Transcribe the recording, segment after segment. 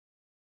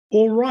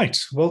All right,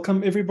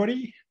 welcome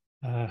everybody.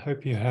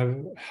 Hope you have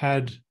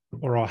had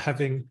or are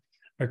having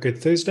a good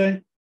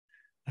Thursday.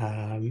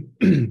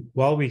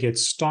 While we get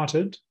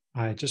started,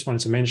 I just wanted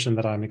to mention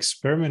that I'm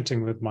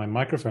experimenting with my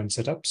microphone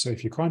setup. So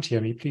if you can't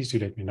hear me, please do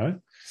let me know.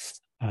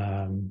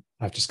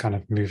 I've just kind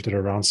of moved it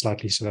around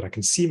slightly so that I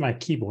can see my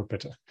keyboard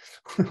better.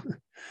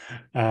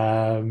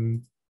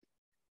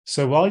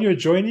 So while you're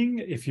joining,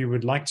 if you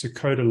would like to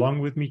code along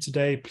with me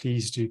today,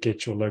 please do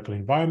get your local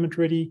environment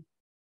ready.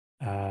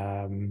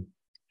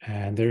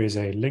 And there is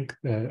a link,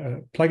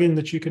 a plugin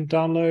that you can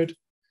download,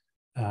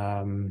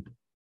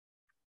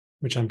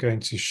 which I'm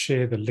going to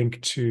share the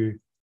link to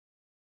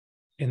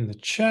in the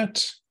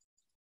chat.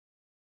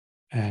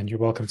 And you're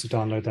welcome to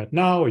download that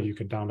now, or you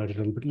can download it a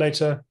little bit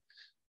later.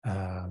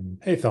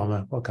 Hey,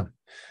 Thelma, welcome.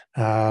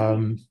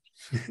 No,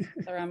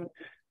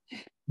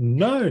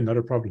 not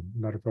a problem.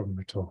 Not a problem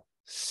at all.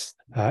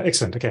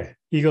 Excellent. Okay.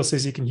 Eagle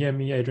says he can hear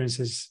me. Adrian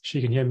says she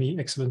can hear me.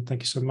 Excellent.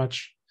 Thank you so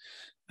much.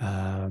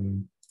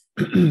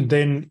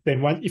 Then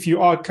if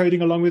you are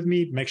coding along with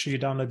me, make sure you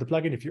download the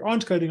plugin. If you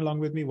aren't coding along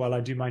with me while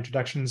I do my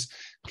introductions,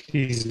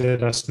 please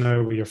let us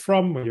know where you're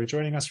from, where you're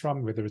joining us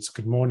from, whether it's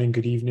good morning,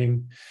 good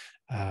evening,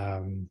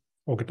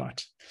 or good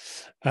night.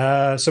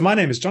 So my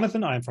name is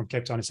Jonathan. I am from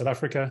Cape Town in South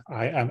Africa.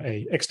 I am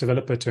an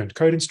ex-developer turned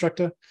code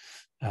instructor,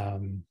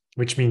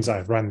 which means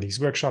I run these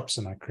workshops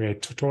and I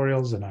create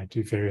tutorials and I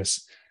do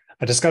various.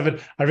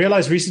 I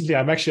realized recently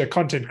I'm actually a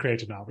content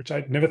creator now, which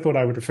I never thought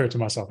I would refer to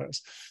myself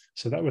as.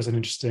 So that was an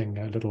interesting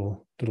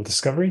little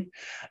discovery.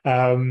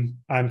 I'm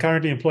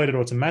currently employed at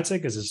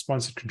Automatic as a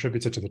sponsored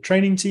contributor to the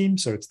training team.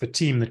 So it's the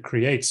team that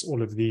creates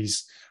all of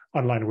these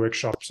online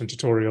workshops and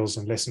tutorials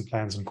and lesson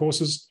plans and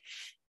courses.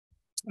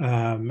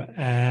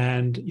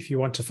 And if you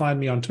want to find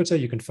me on Twitter,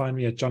 you can find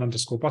me at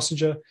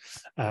John_Bossinger.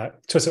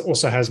 Twitter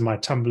also has my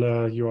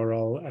Tumblr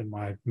URL and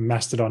my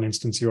Mastodon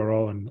instance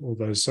URL and all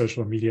those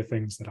social media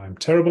things that I'm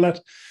terrible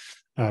at.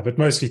 But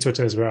mostly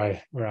Twitter is where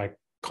I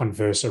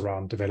converse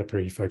around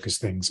developer-y focused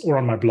things, or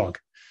on my blog,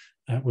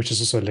 which is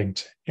also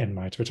linked in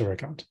my Twitter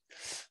account.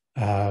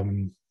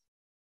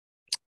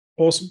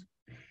 Awesome.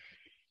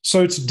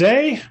 So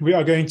today we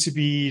are going to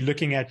be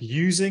looking at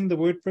using the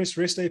WordPress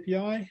REST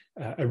API.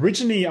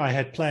 Originally, I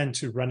had planned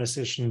to run a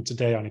session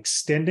today on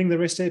extending the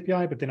REST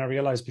API, but then I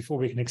realized before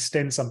we can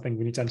extend something,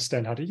 we need to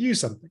understand how to use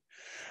something.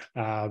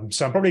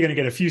 So I'm probably going to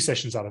get a few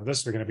sessions out of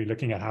this. We're going to be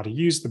looking at how to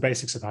use the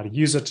basics of how to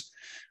use it.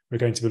 We're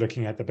going to be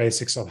looking at the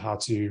basics of how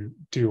to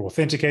do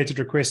authenticated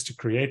requests to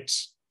create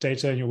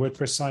data in your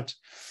WordPress site,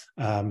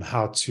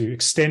 how to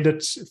extend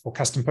it for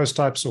custom post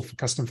types or for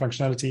custom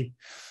functionality.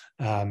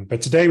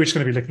 But today we're just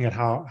going to be looking at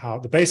how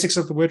the basics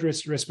of the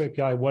WordPress REST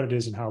API, what it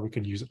is, and how we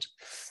can use it.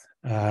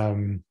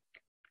 A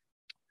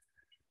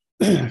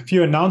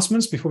few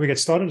announcements before we get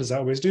started, as I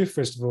always do.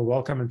 First of all,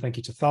 welcome and thank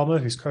you to Thelma,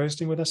 who's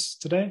co-hosting with us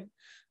today.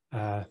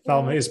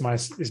 Thelma is my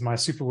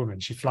superwoman.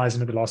 She flies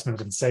in at the last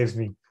minute and saves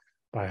me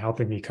by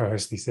helping me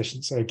co-host these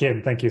sessions. So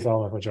again, thank you,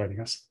 Thelma, for joining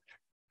us.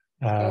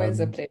 Always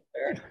a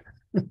pleasure.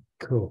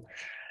 Cool.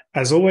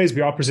 As always,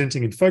 we are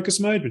presenting in focus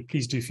mode, but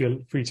please do feel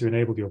free to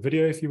enable your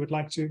video if you would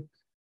like to.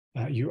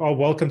 You are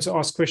welcome to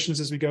ask questions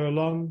as we go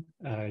along.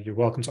 You're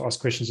welcome to ask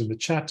questions in the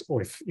chat,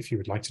 or if you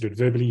would like to do it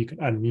verbally, you can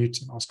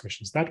unmute and ask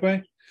questions that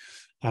way.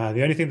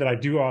 The only thing that I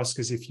do ask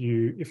is if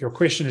your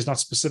question is not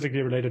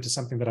specifically related to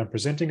something that I'm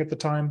presenting at the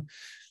time,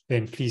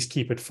 then please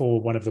keep it for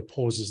one of the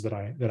pauses that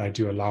I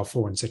do allow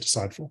for and set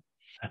aside for.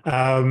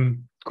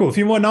 Cool. A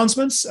few more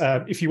announcements.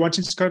 If you want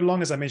to code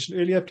along, as I mentioned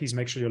earlier, please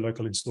make sure your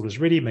local installer is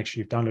ready. Make sure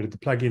you've downloaded the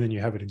plugin and you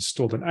have it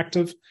installed and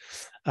active.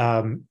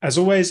 As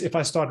always, if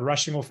I start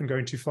rushing off and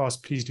going too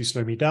fast, please do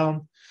slow me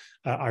down.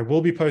 I will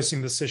be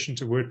posting this session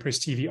to WordPress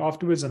TV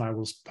afterwards, and I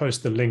will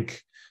post the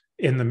link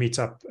in the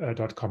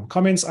meetup.com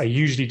comments. I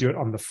usually do it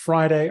on the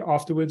Friday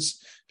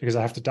afterwards because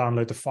I have to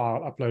download the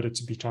file, upload it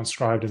to be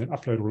transcribed, and then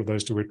upload all of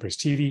those to WordPress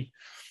TV.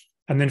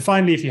 And then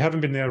finally, if you haven't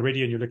been there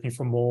already and you're looking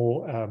for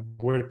more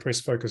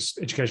WordPress-focused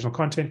educational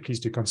content, please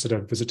do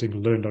consider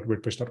visiting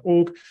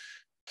learn.wordpress.org.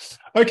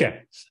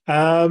 Okay,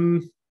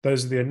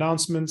 those are the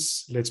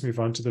announcements. Let's move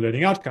on to the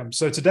learning outcomes.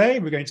 So today,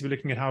 we're going to be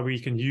looking at how we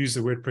can use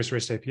the WordPress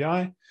REST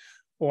API,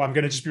 or I'm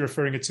going to just be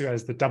referring it to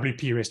as the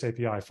WP REST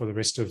API for the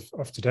rest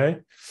of today.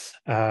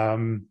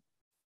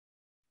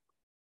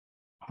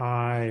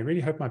 I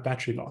really hope my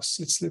battery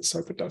lasts. Let's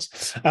hope it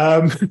does.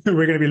 We're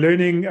going to be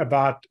learning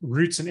about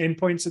routes and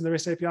endpoints in the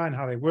REST API and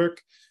how they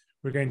work.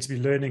 We're going to be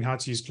learning how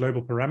to use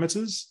global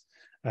parameters.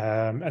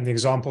 And the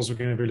examples we're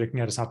going to be looking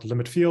at is how to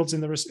limit fields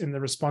in the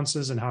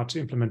responses and how to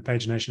implement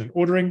pagination and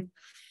ordering.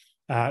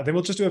 Then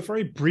we'll just do a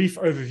very brief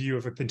overview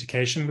of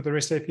authentication with the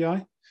REST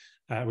API.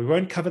 We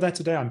won't cover that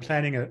today. I'm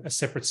planning a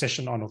separate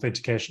session on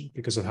authentication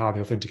because of how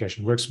the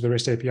authentication works with the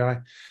REST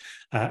API.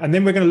 And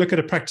then we're going to look at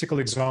a practical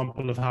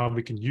example of how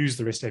we can use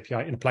the REST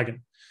API in a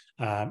plugin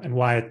and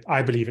why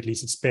I believe at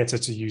least it's better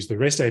to use the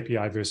REST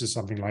API versus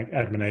something like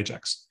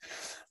admin-ajax.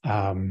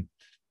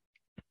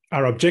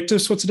 Our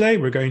objectives for today,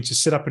 we're going to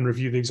set up and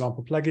review the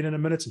example plugin in a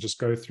minute and just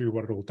go through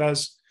what it all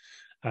does.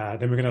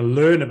 Then we're going to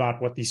learn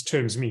about what these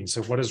terms mean.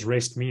 So what does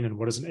REST mean and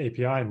what is an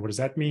API and what does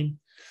that mean?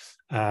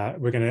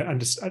 We're going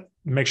to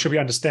make sure we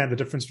understand the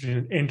difference between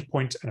an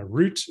endpoint and a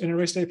route in a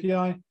REST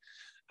API.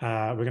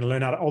 We're going to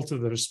learn how to alter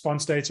the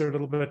response data a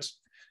little bit.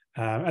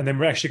 And then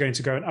we're actually going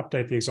to go and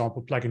update the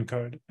example plugin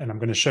code. And I'm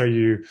going to show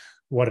you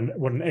what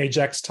an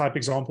Ajax type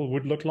example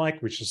would look like,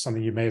 which is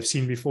something you may have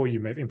seen before, you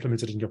may have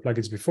implemented in your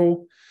plugins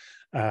before.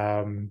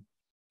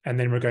 And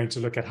then we're going to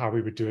look at how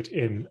we would do it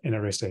in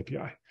a REST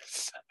API.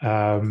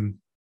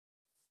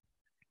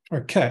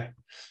 Okay.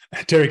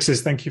 Derek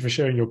says, thank you for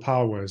sharing your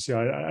power words.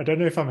 Yeah, I don't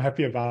know if I'm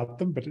happy about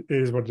them, but it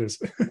is what it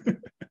is.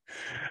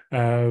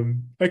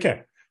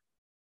 Okay.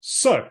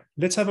 So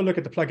let's have a look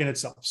at the plugin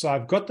itself. So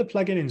I've got the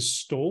plugin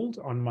installed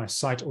on my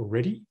site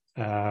already.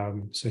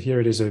 So here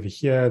it is over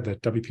here, the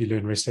WP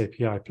Learn REST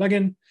API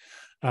plugin.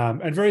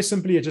 And very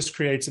simply, it just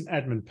creates an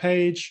admin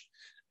page.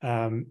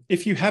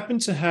 If you happen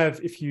to have,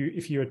 if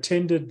you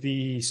attended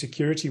the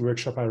security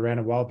workshop I ran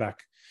a while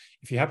back,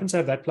 if you happen to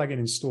have that plugin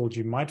installed,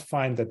 you might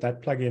find that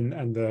that plugin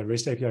and the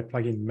REST API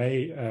plugin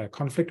may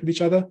conflict with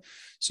each other.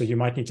 So you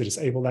might need to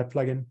disable that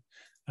plugin.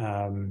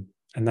 And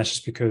that's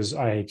just because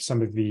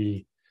some of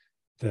the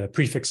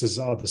prefixes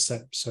are the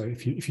same. So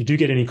if you do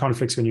get any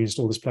conflicts when you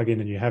install this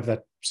plugin and you have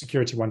that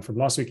security one from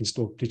last week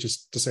installed, please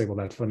just disable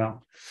that for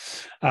now.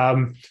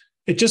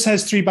 It just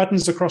has 3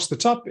 buttons across the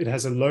top. It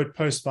has a load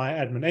post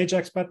via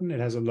admin-ajax button. It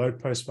has a load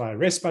post via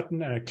REST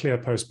button and a clear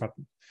post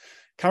button.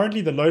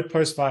 Currently, the load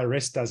post via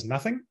REST does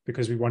nothing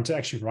because we want to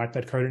actually write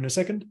that code in a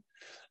second.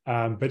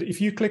 But if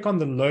you click on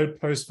the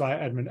load post via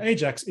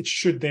admin-ajax, it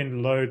should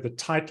then load the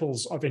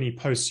titles of any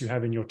posts you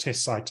have in your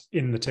test site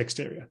in the text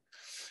area.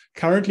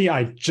 Currently,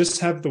 I just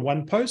have the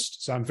one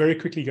post, so I'm very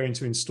quickly going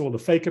to install the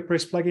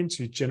FakerPress plugin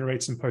to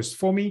generate some posts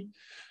for me.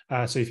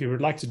 So if you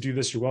would like to do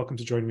this, you're welcome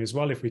to join me as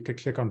well. If we could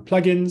click on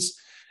plugins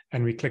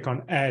and we click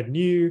on add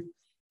new,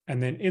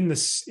 and then in the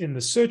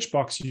search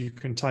box, you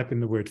can type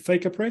in the word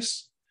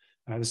FakerPress.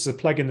 This is a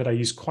plugin that I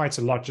use quite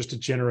a lot just to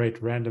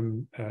generate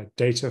random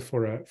data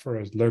for a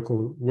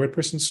local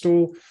WordPress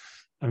install.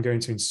 I'm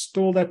going to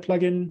install that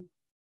plugin.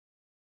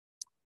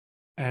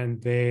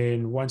 And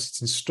then once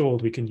it's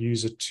installed, we can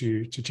use it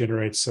to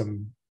generate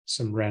some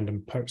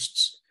random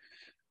posts.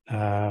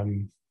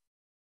 Okay.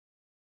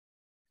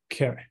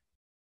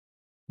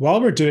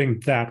 While we're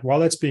doing that, while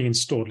that's being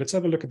installed, let's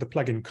have a look at the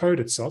plugin code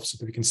itself so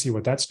that we can see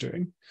what that's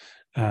doing.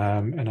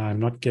 And I'm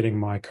not getting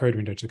my code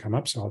window to come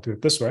up, so I'll do it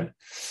this way.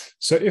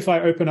 So if I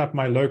open up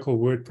my local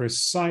WordPress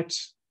site,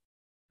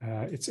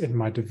 it's in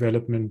my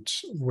local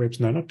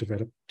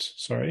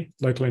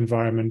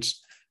environment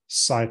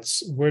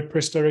sites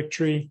WordPress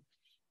directory.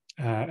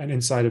 And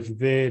inside of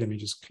there, let me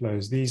just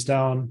close these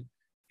down.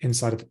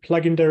 Inside of the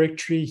plugin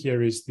directory,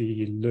 here is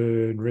the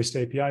Learn REST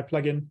API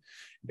plugin.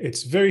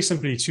 It's very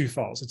simply 2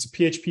 files. It's a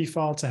PHP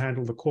file to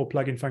handle the core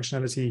plugin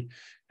functionality,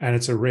 and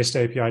it's a REST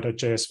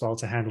API.js file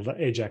to handle the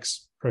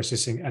Ajax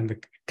processing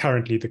and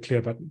currently the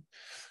clear button.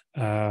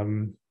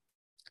 And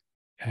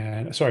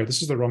sorry,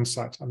 this is the wrong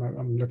site.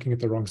 I'm looking at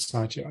the wrong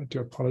site here. I do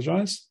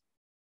apologize.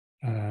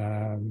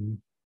 That's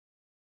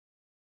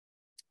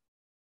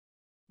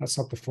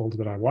not the folder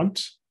that I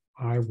want.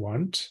 I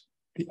want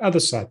the other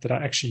site that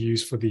I actually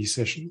use for these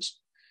sessions.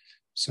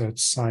 So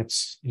it's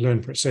sites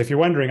LearnPress. So if you're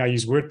wondering, I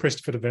use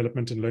WordPress for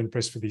development and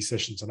LearnPress for these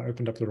sessions, and I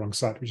opened up the wrong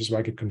site, which is why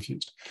I get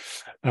confused.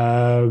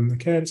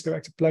 Okay, let's go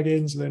back to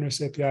plugins, Learn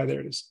REST API.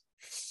 There it is.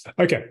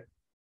 Okay.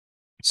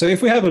 So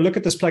if we have a look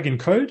at this plugin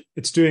code,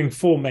 it's doing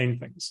 4 main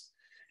things.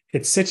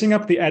 It's setting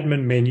up the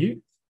admin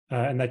menu,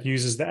 and that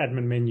uses the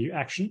admin menu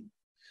action.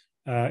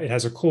 It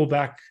has a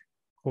callback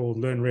called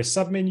Learn REST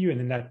submenu, and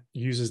then that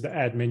uses the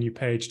add menu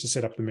page to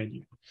set up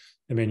the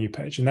menu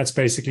page. And that's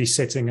basically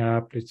setting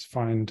up, let's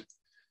find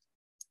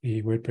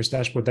the WordPress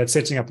dashboard, that's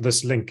setting up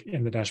this link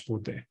in the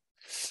dashboard there.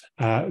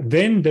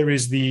 Then there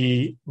is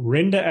the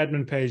render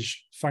admin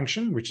page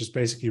function, which is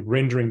basically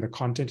rendering the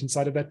content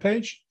inside of that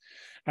page.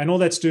 And all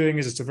that's doing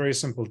is it's a very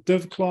simple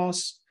div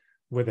class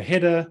with a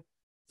header,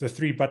 the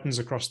 3 buttons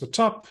across the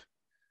top,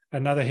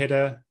 another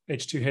header,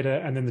 H2 header,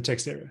 and then the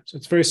text area. So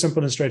it's very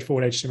simple and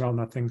straightforward HTML,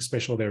 nothing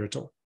special there at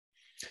all.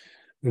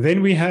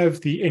 Then we have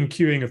the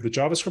enqueuing of the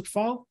JavaScript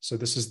file. So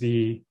this is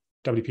the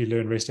WP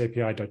Learn REST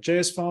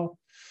API.js file.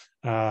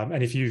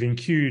 And if you've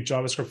enqueued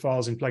JavaScript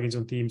files in plugins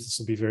and themes, this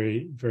will be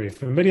very, very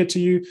familiar to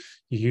you.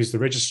 You use the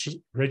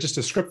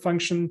register script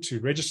function to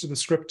register the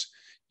script.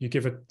 You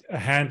give it a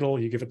handle,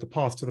 you give it the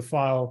path to the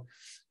file.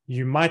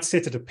 You might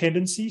set a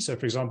dependency. So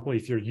for example,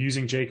 if you're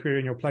using jQuery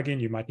in your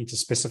plugin, you might need to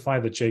specify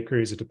that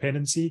jQuery is a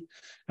dependency.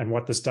 And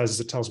what this does is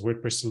it tells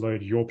WordPress to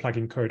load your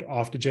plugin code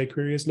after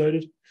jQuery is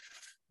loaded.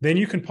 Then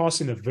you can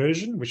pass in a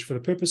version, which for the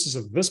purposes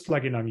of this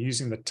plugin, I'm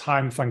using the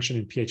time function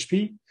in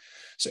PHP.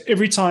 So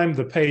every time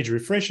the page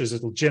refreshes,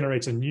 it'll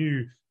generate a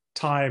new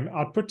time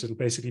output. It'll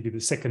basically be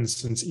the seconds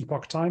since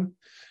epoch time,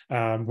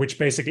 which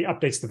basically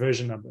updates the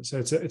version number. So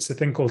it's a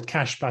thing called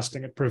cache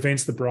busting. It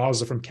prevents the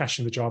browser from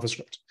caching the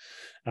JavaScript.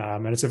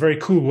 And it's a very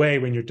cool way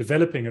when you're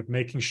developing of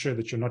making sure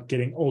that you're not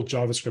getting old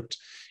JavaScript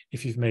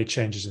if you've made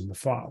changes in the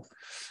file.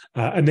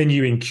 And then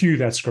you enqueue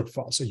that script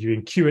file. So you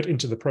enqueue it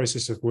into the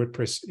process of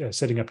WordPress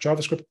setting up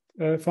JavaScript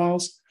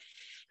files.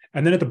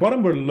 And then at the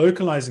bottom, we're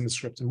localizing the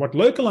script. And what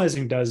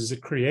localizing does is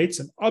it creates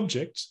an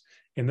object,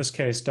 in this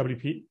case,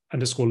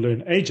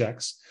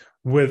 WP_learn-ajax,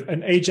 with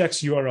an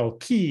Ajax URL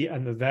key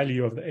and the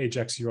value of the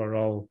Ajax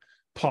URL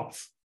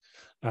path.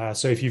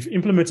 So if you've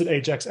implemented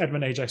Ajax,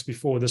 admin-ajax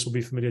before, this will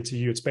be familiar to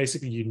you. It's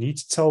basically you need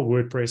to tell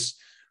WordPress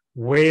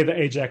where the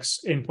Ajax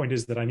endpoint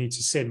is that I need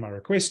to send my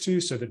request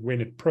to, so that when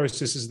it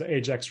processes the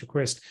Ajax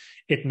request,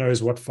 it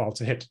knows what file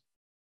to hit.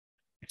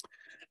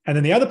 And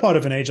then the other part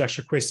of an Ajax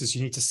request is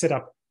you need to set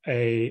up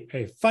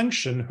a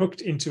function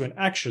hooked into an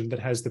action that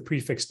has the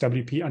prefix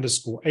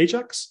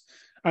WP_Ajax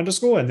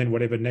 _ and then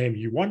whatever name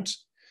you want.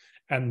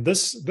 And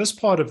this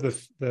part of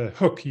the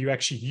hook you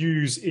actually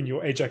use in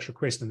your Ajax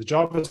request in the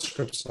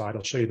JavaScript side.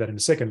 I'll show you that in a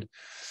second.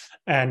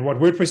 And what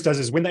WordPress does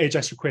is when the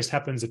Ajax request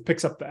happens, it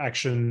picks up the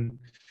action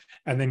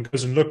and then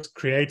goes and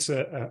creates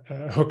a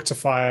hook to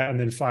fire, and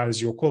then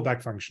fires your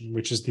callback function,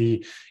 which is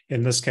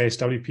in this case,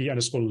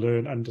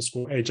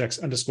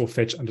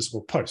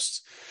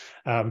 WP_learn_Ajax_fetch_posts.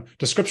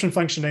 Description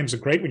function names are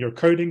great when you're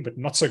coding, but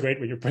not so great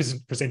when you're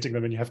presenting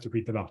them and you have to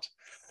read them out.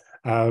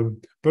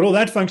 But all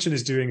that function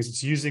is doing is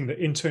it's using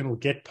the internal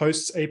get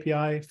posts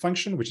API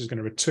function, which is going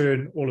to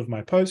return all of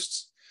my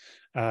posts.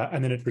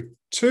 And then it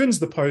returns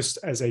the post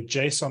as a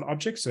JSON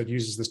object. So it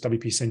uses this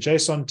WP send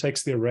JSON,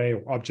 takes the array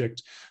or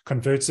object,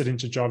 converts it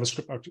into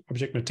JavaScript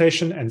Object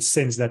Notation, and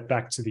sends that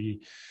back to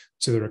the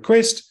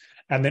request.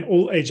 And then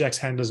all Ajax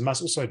handlers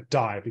must also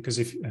die, because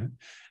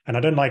and I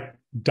don't like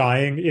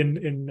dying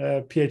in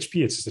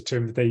PHP. It's just a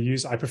term that they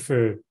use. I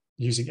prefer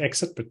using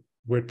exit, but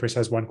WordPress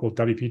has one called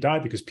WP die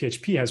because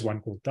PHP has one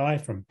called die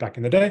from back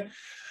in the day.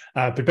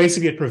 But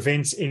basically, it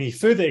prevents any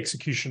further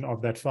execution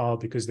of that file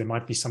because there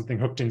might be something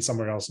hooked in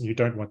somewhere else, and you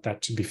don't want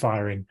that to be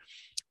firing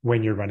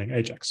when you're running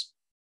Ajax.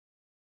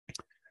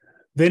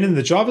 Then in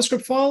the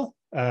JavaScript file,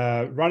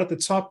 right at the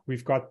top,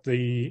 we've got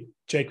the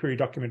jQuery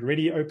document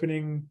ready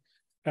opening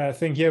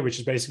thing here, which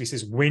is basically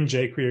says when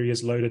jQuery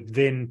is loaded,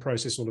 then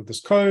process all of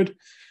this code.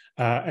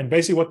 And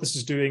basically what this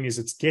is doing is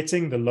it's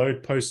getting the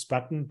load posts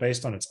button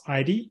based on its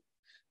ID,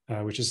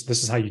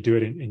 this is how you do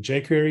it in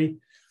jQuery.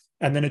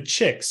 And then it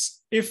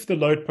checks if the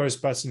load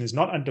post button is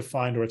not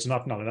undefined or it's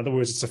not null. In other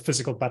words, it's a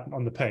physical button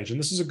on the page. And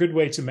this is a good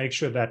way to make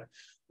sure that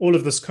all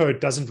of this code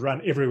doesn't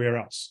run everywhere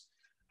else.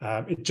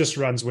 It just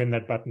runs when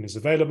that button is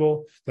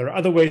available. There are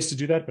other ways to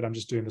do that, but I'm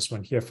just doing this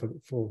one here for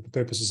the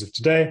purposes of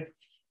today.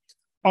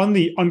 On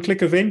the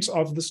on-click event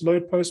of this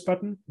load post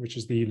button, which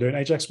is the Learn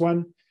Ajax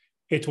one,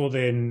 it will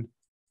then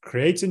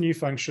create a new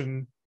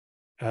function,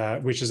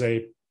 which is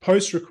a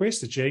post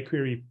request, a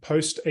jQuery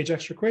post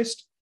Ajax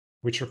request,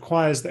 which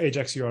requires the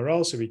Ajax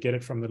URL. So we get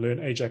it from the Learn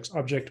Ajax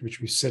object,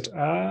 which we set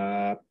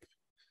up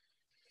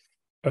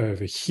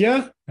over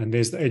here. And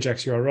there's the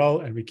Ajax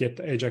URL, and we get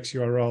the Ajax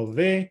URL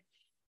there.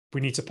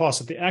 We need to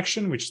pass it the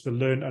action, which is the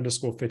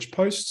learn_fetch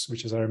posts,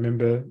 which, as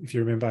if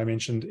you remember, I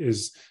mentioned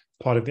is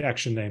part of the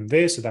action name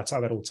there. So that's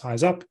how that all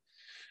ties up.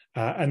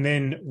 And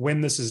then when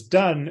this is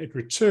done, it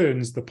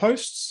returns the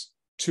posts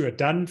to a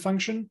done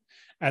function.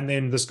 And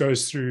then this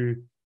goes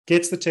through,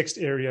 gets the text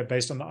area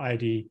based on the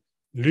ID,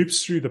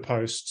 loops through the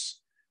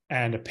posts,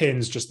 and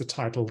appends just the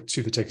title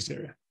to the text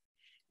area.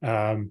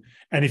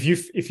 And if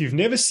you've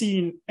never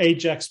seen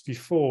Ajax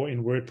before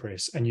in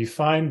WordPress and you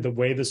find the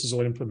way this is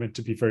all implemented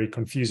to be very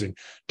confusing,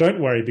 don't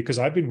worry, because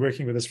I've been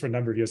working with this for a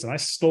number of years and I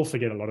still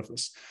forget a lot of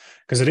this,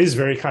 because it is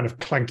very kind of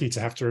clunky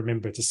to have to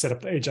remember to set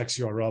up the Ajax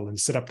URL and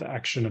set up the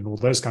action and all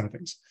those kind of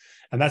things.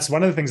 And that's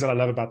one of the things that I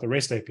love about the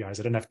REST APIs.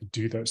 I don't have to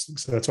do those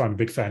things. So that's why I'm a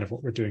big fan of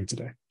what we're doing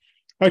today.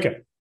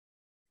 Okay.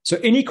 So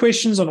any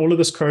questions on all of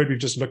this code we've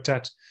just looked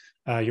at?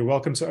 You're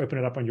welcome to open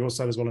it up on your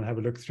side as well and have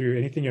a look through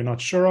anything you're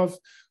not sure of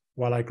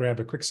while I grab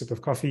a quick sip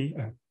of coffee.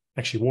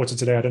 Actually, water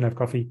today. I don't have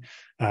coffee.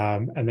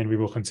 And then we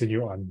will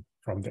continue on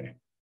from there.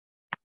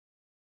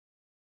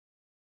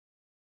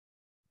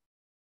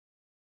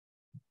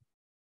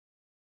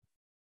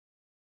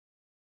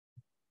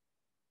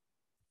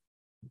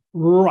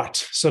 Right.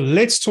 So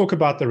let's talk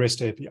about the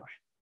REST API.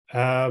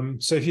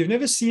 So if you've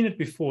never seen it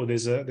before,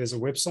 there's a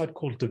website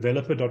called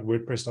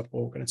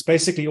developer.wordpress.org, and it's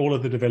basically all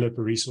of the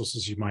developer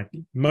resources you might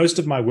need. Most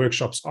of my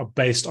workshops are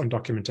based on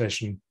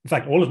documentation. In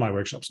fact, all of my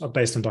workshops are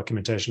based on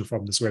documentation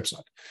from this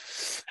website.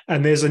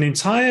 And there's an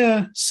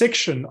entire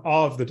section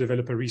of the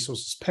developer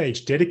resources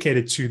page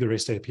dedicated to the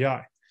REST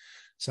API.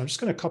 So I'm just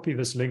going to copy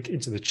this link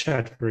into the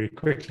chat very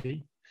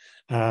quickly.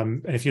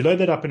 And if you load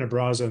that up in a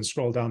browser and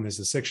scroll down, there's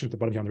a section at the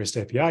bottom here on the REST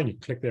API, and you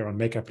click there on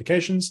Make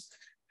Applications,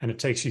 and it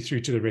takes you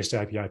through to the REST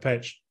API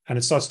page. And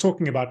it starts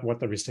talking about what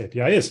the REST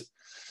API is.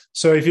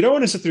 So if you don't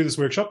want to sit through this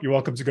workshop, you're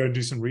welcome to go and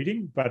do some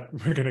reading, but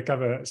we're going to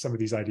cover some of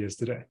these ideas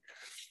today.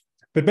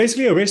 But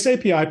basically, a REST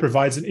API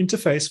provides an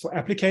interface for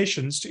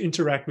applications to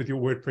interact with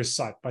your WordPress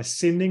site by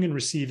sending and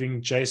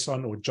receiving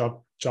JSON or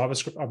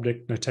JavaScript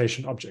Object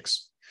Notation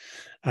objects.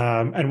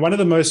 And one of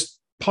the most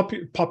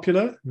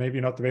popular,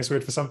 maybe not the best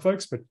word for some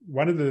folks, but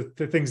one of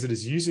the things that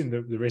is using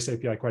the REST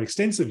API quite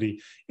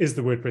extensively is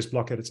the WordPress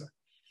Block Editor.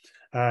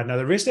 Now,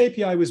 the REST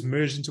API was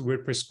merged into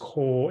WordPress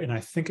core in, I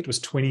think it was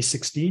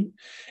 2016.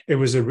 It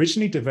was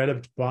originally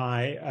developed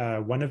by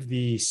one of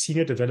the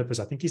senior developers.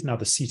 I think he's now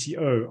the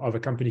CTO of a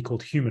company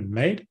called Human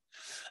Made.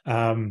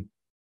 And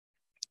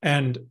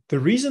the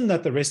reason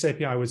that the REST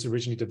API was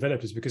originally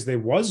developed is because there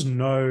was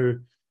no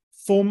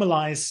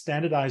formalized,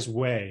 standardized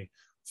way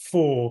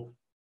for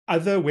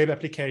other web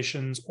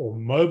applications or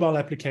mobile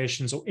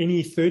applications or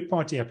any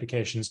third-party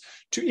applications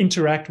to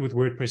interact with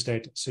WordPress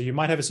data. So you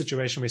might have a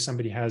situation where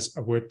somebody has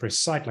a WordPress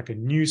site, like a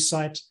news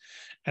site,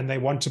 and they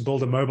want to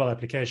build a mobile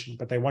application,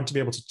 but they want to be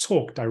able to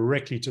talk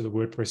directly to the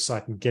WordPress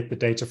site and get the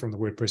data from the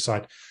WordPress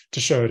site to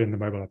show it in the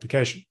mobile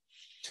application.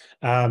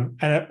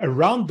 And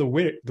around the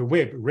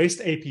web,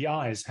 REST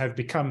APIs have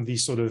become the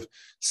sort of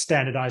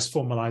standardized,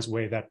 formalized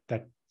way that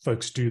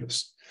folks do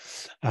this.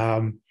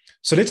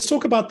 So let's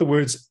talk about the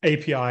words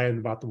API and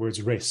about the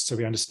words REST so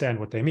we understand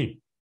what they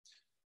mean.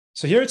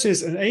 So here it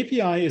says an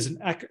API is an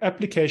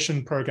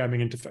application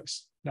programming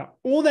interface. Now,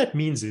 all that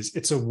means is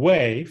it's a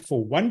way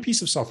for one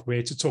piece of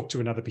software to talk to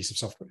another piece of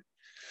software.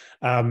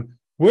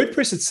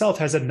 WordPress itself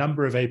has a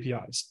number of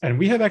APIs, and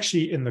we have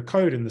actually in the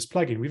code in this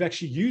plugin, we've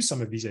actually used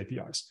some of these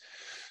APIs.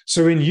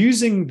 So in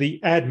using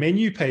the add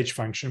menu page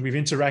function, we've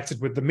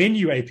interacted with the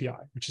menu API,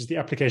 which is the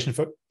application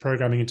for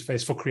programming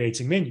interface for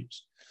creating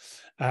menus.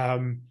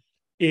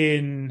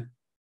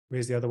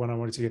 Where's the other one I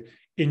wanted to get?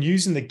 In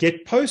using the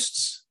get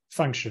posts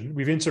function,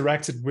 we've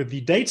interacted with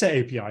the data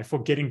API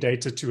for getting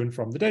data to and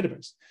from the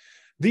database.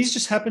 These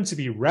just happen to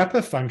be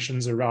wrapper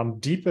functions around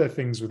deeper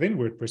things within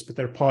WordPress, but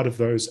they're part of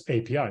those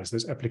APIs,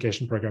 those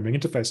application programming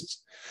interfaces.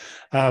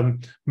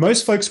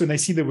 Most folks, when they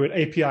see the word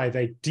API,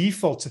 they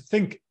default to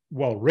think,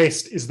 well,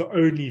 REST is the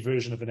only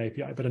version of an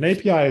API, but an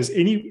API is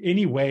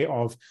any way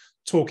of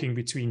talking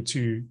between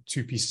two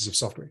pieces of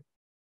software.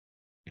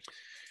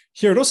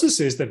 Here it also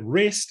says that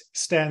REST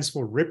stands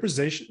for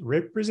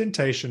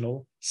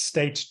representational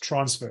state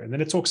transfer. And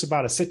then it talks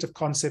about a set of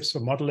concepts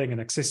for modeling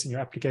and accessing your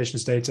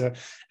application's data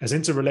as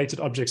interrelated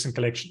objects and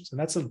collections. And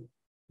that's a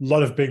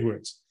lot of big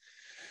words.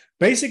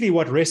 Basically,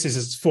 what REST is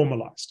it's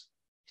formalized.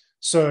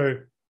 So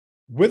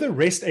with a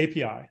REST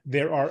API,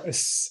 there are a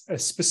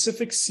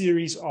specific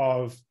series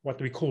of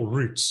what we call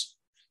routes.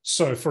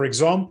 So for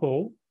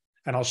example,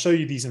 and I'll show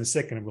you these in a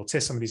second, and we'll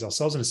test some of these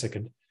ourselves in a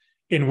second.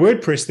 In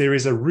WordPress, there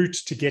is a route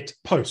to get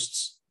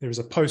posts. There is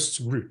a posts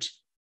route.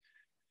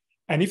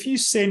 And if you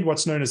send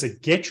what's known as a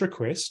GET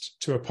request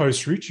to a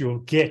post route, you'll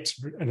get,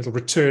 and it'll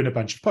return a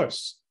bunch of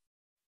posts.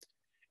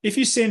 If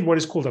you send what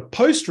is called a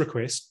post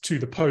request to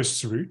the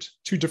posts route,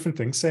 two different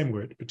things, same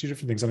word, but two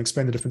different things. I'll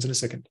explain the difference in a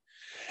second.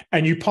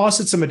 And you pass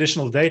it some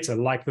additional data,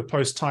 like the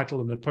post title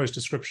and the post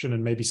description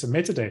and maybe some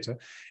metadata,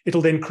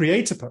 it'll then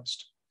create a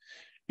post.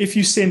 If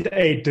you send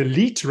a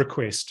delete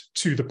request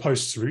to the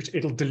posts route,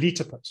 it'll delete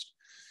a post.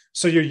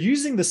 So you're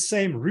using the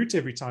same route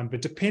every time,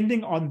 but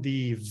depending on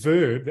the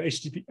verb, the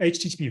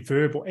HTTP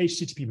verb or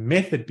HTTP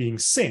method being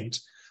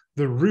sent,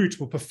 the route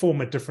will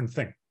perform a different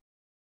thing.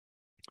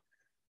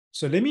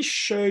 So let me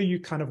show you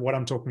kind of what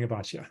I'm talking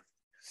about here.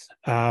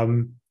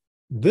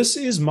 This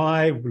is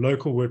my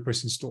local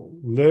WordPress install,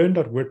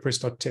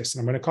 learn.wordpress.test.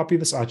 And I'm going to copy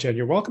this out here, and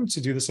you're welcome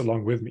to do this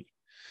along with me.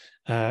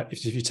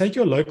 If you take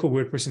your local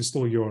WordPress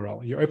install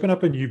URL, you open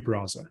up a new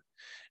browser,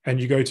 and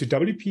you go to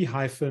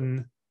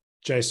wp-json.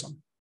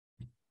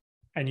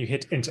 And you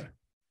hit enter.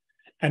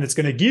 And it's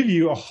going to give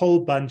you a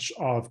whole bunch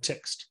of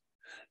text.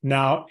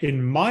 Now,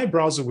 in my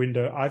browser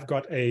window, I've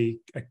got a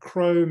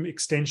Chrome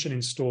extension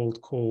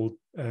installed called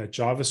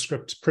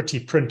JavaScript Pretty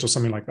Print or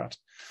something like that.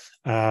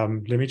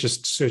 Let me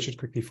just search it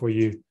quickly for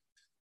you.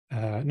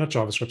 Not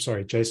JavaScript,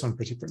 sorry, JSON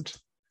Pretty Print.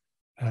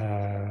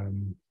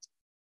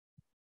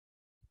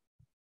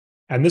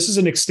 And this is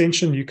an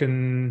extension you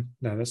can,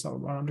 no, that's not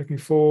what I'm looking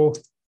for.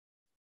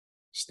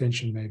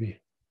 Extension maybe.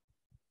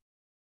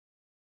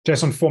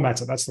 JSON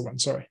formatter, that's the one,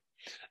 sorry.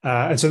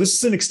 And so this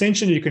is an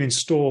extension you can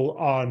install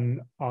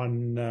on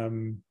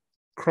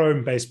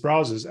Chrome-based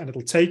browsers, and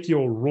it'll take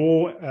your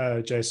raw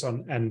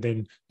JSON and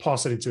then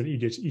pass it into an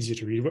easier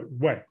to read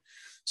way.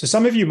 So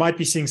some of you might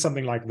be seeing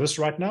something like this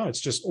right now.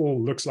 It's just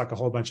all looks like a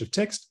whole bunch of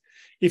text.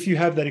 If you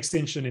have that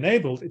extension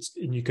enabled,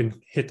 and you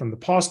can hit on the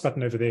pass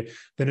button over there,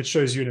 then it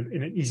shows you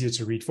in an easier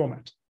to read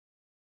format.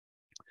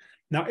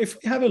 Now, if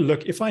we have a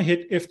look, if I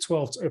hit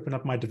F12 to open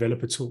up my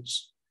developer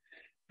tools,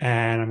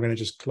 and I'm going to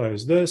just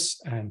close this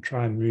and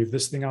try and move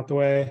this thing out the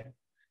way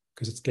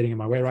because it's getting in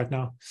my way right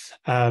now.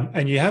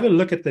 And you have a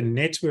look at the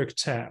network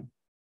tab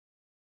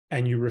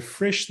and you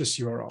refresh this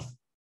URL.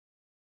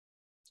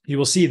 You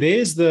will see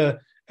there's the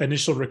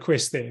initial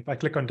request there. If I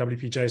click on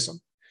WP-JSON,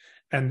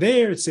 and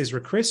there it says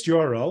request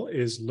URL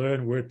is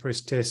learn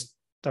WordPress test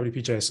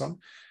WP-JSON.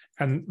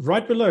 And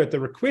right below it, the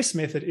request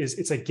method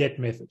it's a get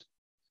method.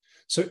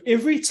 So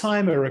every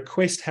time a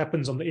request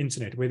happens on the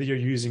internet, whether you're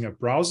using a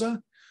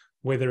browser,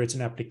 whether it's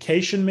an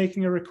application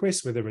making a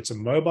request, whether it's a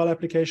mobile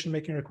application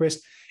making a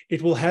request,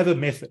 it will have a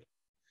method.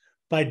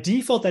 By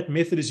default, that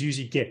method is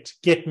usually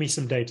get me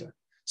some data.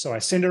 So I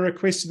send a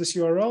request to this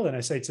URL and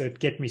I say to it,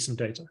 get me some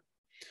data.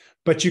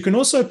 But you can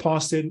also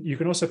pass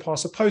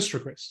a post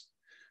request.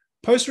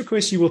 Post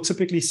requests you will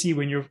typically see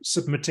when you're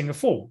submitting a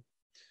form.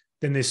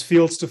 Then there's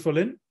fields to fill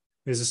in.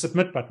 There's a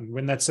submit button.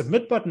 When that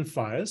submit button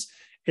fires,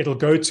 it'll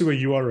go to a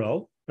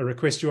URL, a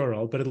request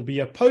URL, but it'll be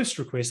a post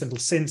request and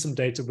it'll send some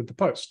data with the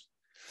post.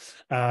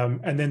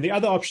 And then the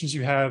other options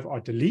you have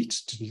are delete,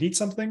 to delete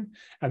something.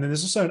 And then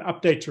there's also an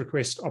update to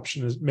request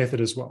option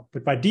method as well.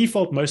 But by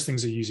default, most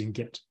things are using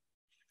get.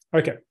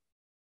 Okay.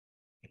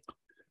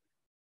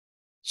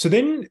 So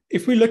then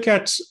if we look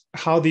at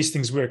how these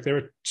things work, there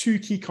are two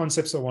key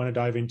concepts I want to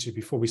dive into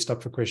before we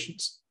stop for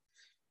questions.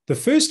 The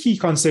first key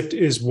concept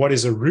is what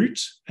is a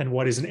root and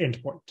what is an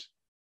endpoint.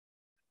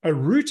 A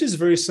root is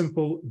very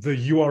simple, the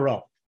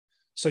URL.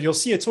 So you'll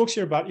see it talks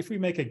here about if we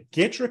make a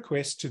GET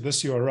request to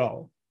this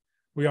URL,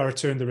 we are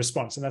returned the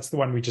response, and that's the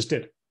one we just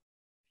did.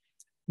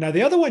 Now,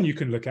 the other one you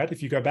can look at,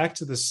 if you go back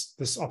to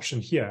this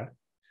option here,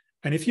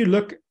 and if you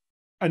look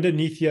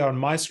underneath here on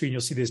my screen,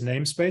 you'll see there's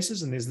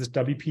namespaces and there's this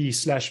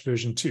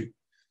WP/version2.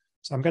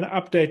 So I'm going to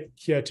update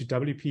here to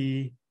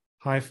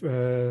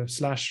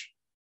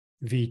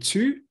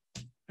WP/v2,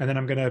 and then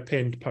I'm going to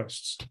append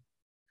posts.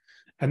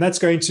 And that's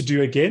going to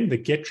do, again, the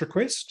GET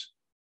request.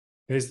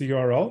 There's the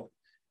URL.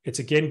 It's,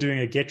 again, doing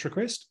a GET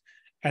request.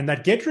 And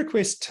that GET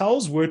request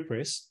tells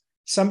WordPress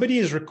somebody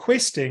is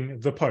requesting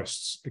the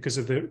posts because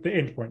of the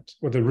endpoint,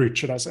 or the root,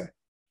 should I say.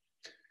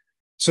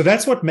 So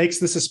that's what makes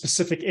this a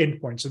specific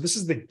endpoint. So this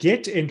is the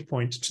GET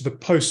endpoint to the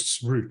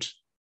posts root.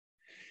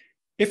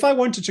 If I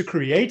wanted to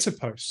create a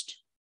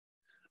post,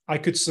 I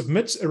could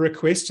submit a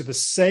request to the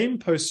same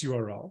post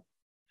URL,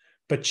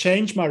 but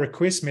change my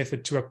request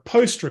method to a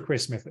post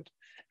request method,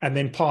 and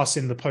then pass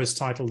in the post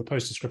title, the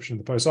post description,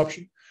 the post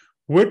option.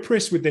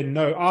 WordPress would then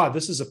know,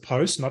 this is a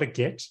post, not a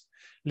GET.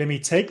 Let me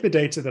take the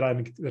data that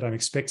I'm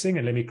expecting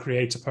and let me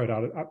create a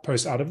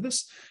post out of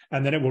this,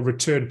 and then it will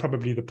return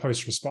probably the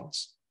post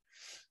response.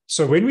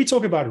 So when we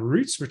talk about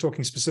roots, we're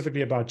talking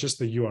specifically about just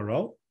the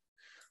URL.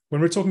 When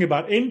we're talking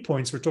about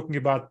endpoints, we're talking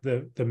about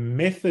the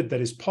method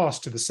that is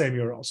passed to the same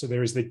URL. So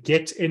there is the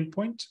GET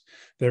endpoint,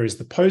 there is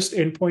the post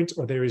endpoint,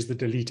 or there is the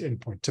delete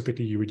endpoint,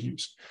 typically you would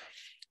use.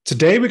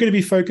 Today, we're going to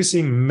be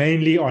focusing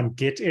mainly on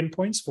GET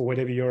endpoints for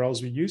whatever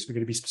URLs we use. We're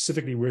going to be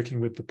specifically working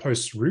with the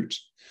post root.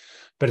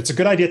 But it's a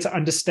good idea to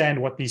understand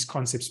what these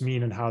concepts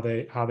mean and how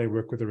they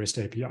work with the REST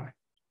API.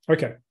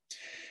 Okay.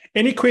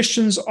 Any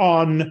questions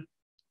on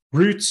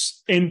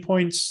roots,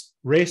 endpoints,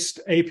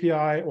 REST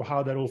API, or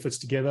how that all fits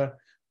together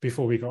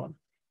before we go on?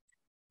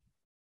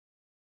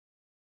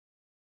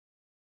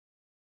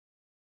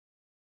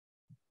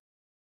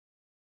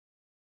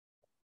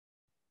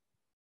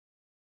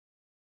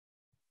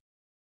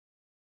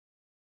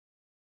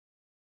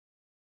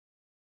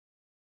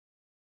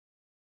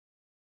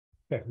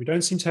 Okay, we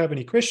don't seem to have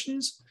any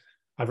questions.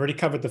 I've already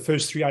covered the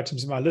first 3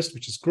 items in my list,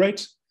 which is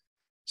great.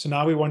 So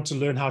now we want to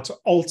learn how to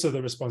alter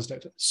the response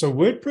data. So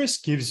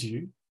WordPress gives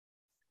you,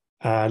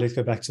 let's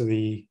go back to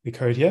the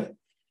code here.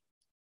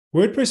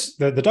 WordPress,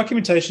 the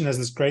documentation has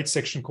this great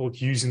section called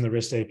Using the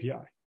REST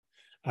API.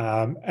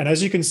 And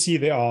as you can see,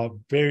 there are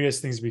various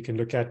things we can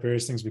look at,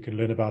 various things we can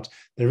learn about.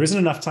 There isn't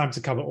enough time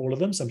to cover all of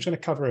them, so I'm just going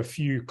to cover a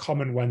few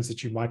common ones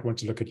that you might want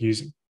to look at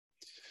using.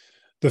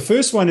 The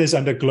first one is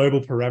under global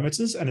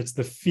parameters, and it's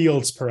the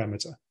fields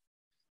parameter.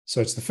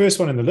 So it's the first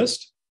one in the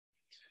list.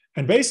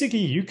 And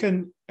basically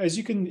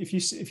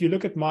if you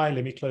look at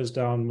let me close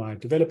down my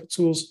developer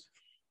tools.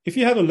 If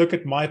you have a look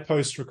at my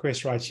post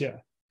request right here,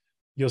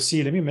 you'll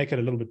see, let me make it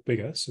a little bit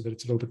bigger so that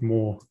it's a little bit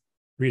more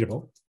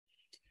readable.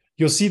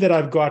 You'll see that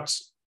I've got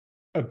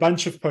a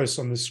bunch of posts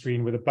on the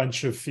screen with a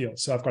bunch of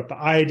fields. So I've got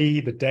the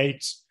ID, the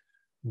date,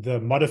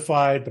 the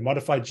modified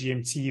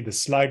GMT, the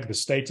slug, the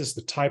status,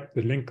 the type,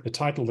 the link, the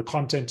title, the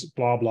content,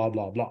 blah, blah,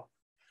 blah, blah.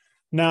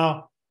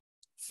 Now,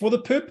 for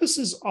the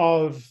purposes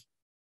of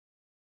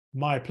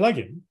my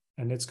plugin,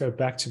 and let's go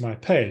back to my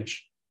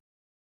page,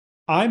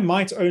 I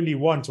might only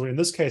want, or in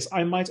this case,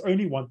 I might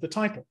only want the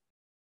title.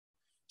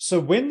 So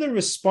when the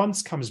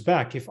response comes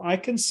back, if I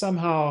can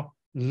somehow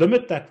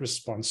limit that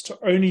response to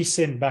only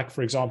send back,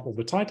 for example,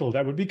 the title,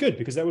 that would be good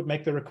because that would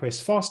make the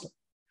request faster.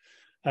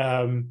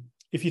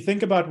 If you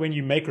think about when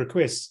you make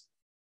requests,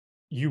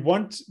 you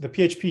want the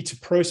PHP to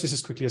process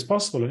as quickly as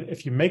possible. And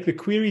if you make the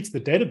query to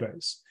the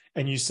database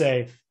and you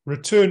say,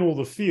 return all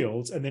the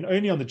fields, and then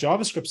only on the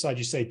JavaScript side,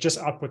 you say, just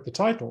output the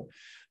title,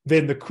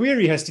 then the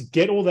query has to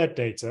get all that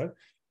data,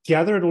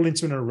 gather it all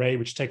into an array,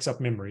 which takes up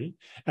memory,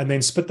 and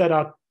then spit that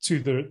out to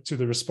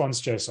the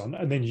response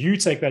JSON. And then you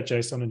take that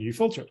JSON and you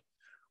filter it.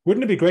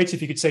 Wouldn't it be great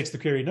if you could say to the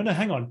query, no,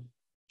 hang on,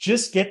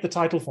 just get the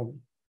title for me.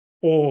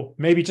 Or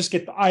maybe just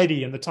get the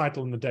ID and the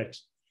title and the date.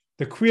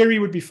 The query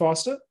would be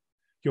faster.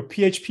 Your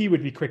PHP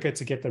would be quicker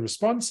to get the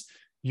response.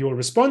 Your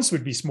response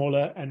would be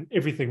smaller and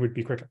everything would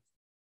be quicker.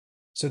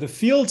 So the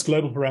fields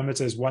global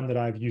parameter is one that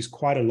I've used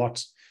quite a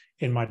lot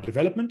in my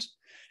development.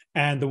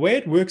 And the way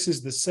it works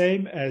is the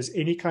same as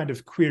any kind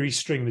of query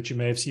string that you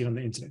may have seen on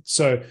the internet.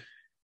 So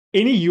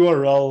any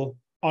URL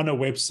on a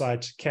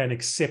website can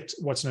accept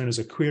what's known as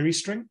a query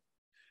string.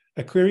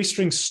 A query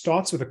string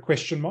starts with a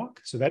question mark.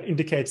 So that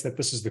indicates that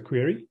this is the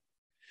query.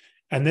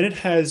 And then it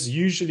has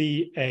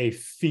usually a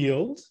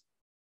field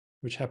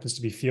which happens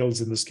to be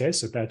fields in this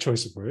case, so bad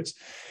choice of words,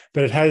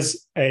 but it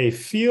has a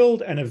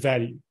field and a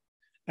value.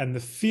 And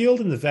the field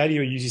and the value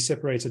are usually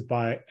separated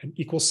by an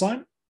equal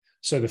sign.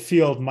 So the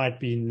field might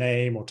be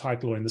name or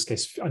title, or in this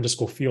case,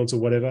 underscore fields or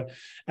whatever.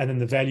 And then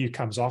the value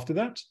comes after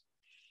that.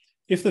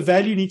 If the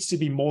value needs to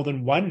be more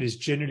than one, it is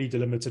generally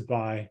delimited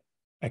by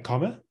a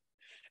comma.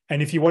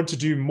 And if you want to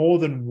do more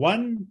than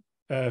one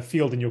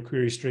field in your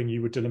query string,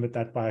 you would delimit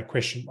that by a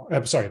question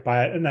mark,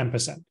 by an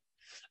ampersand.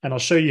 And I'll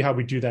show you how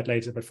we do that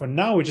later. But for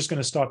now, we're just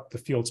going to start the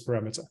fields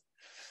parameter.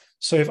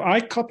 So if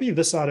I copy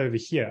this out over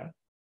here,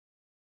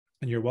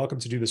 and you're welcome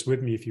to do this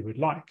with me if you would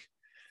like,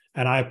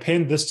 and I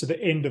append this to the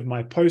end of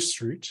my post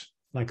route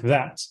like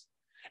that.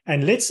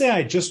 And let's say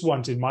I just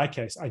want, in my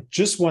case, I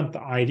just want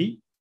the ID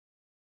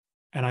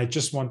and I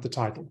just want the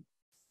title.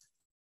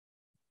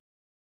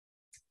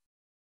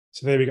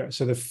 So there we go.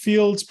 So the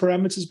fields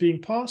parameters being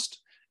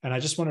passed, and I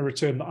just want to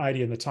return the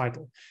ID and the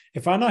title.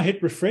 If I now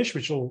hit refresh,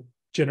 which will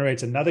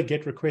generate another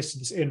GET request to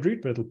this end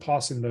route, but it'll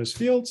pass in those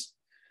fields,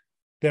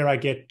 there I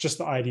get just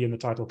the ID and the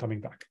title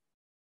coming back.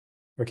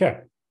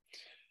 Okay.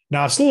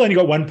 Now, I've still only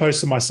got one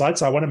post on my site,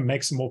 so I want to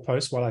make some more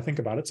posts while I think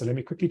about it. So let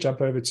me quickly jump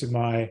over to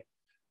my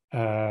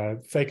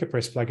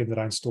FakerPress plugin that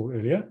I installed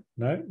earlier.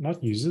 No,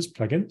 not users,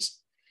 plugins.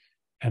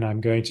 And I'm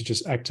going to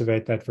just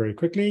activate that very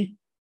quickly.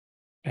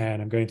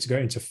 And I'm going to go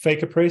into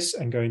FakerPress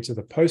and go into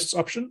the posts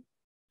option.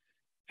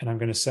 And I'm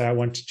going to say I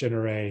want to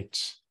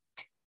generate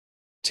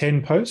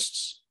 10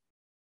 posts.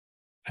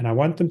 And I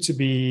want them to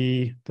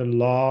be the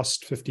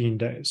last 15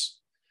 days.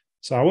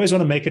 So I always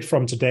want to make it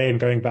from today and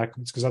going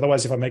backwards, because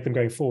otherwise, if I make them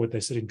going forward,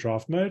 they sit in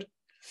draft mode.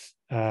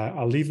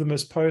 I'll leave them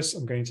as posts.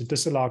 I'm going to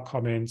disallow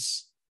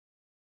comments.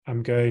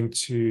 I'm going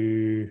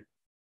to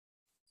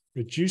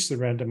reduce the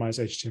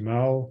randomized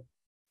HTML.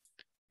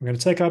 I'm going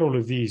to take out all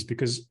of these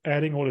because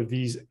adding all of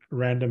these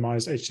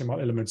randomized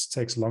HTML elements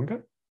takes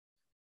longer.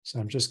 So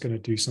I'm just going to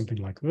do something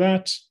like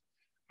that.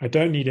 I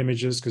don't need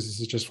images because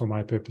this is just for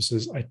my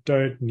purposes. I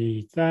don't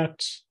need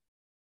that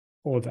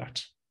or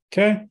that.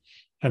 Okay.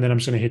 And then I'm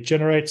just going to hit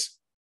generate.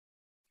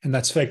 And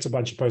that's faked a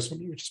bunch of posts for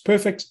me, which is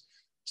perfect.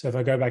 So if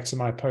I go back to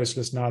my post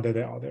list now, there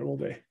they are. They're all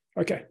there.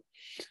 Okay.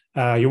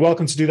 You're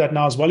welcome to do that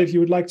now as well if you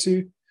would like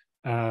to.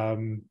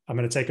 I'm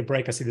going to take a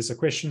break. I see there's a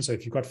question. So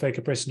if you've got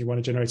FakerPress and you want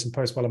to generate some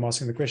posts while I'm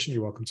asking the question,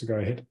 you're welcome to go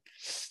ahead.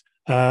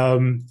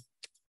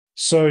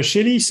 So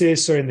Shelly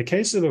says, so in the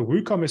case of a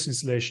WooCommerce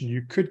installation,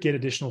 you could get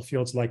additional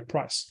fields like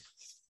price.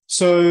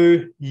 So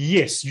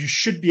yes, you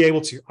should be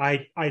able to.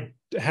 I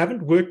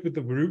haven't worked with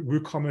the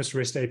WooCommerce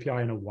REST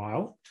API in a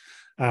while,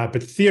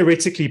 but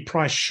theoretically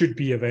price should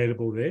be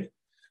available there.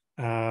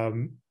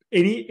 I'm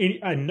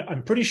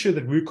pretty sure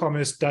that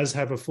WooCommerce does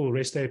have a full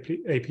REST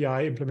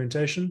API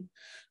implementation.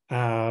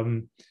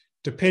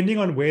 Depending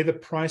on where the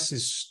price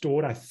is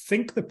stored, I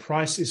think the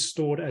price is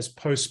stored as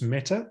post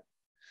meta.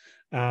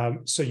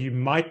 So you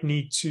might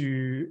need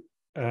to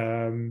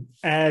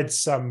add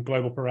some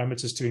global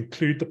parameters to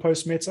include the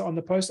post meta on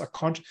the post.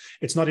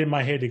 It's not in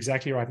my head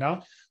exactly right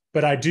now,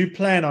 but I do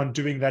plan on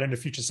doing that in a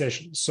future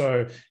session.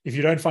 So if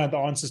you don't find the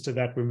answers to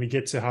that when we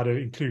get to how to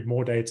include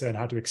more data and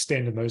how to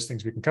extend and those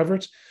things, we can cover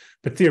it.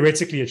 But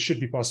theoretically, it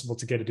should be possible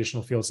to get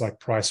additional fields like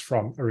price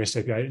from a REST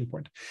API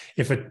endpoint.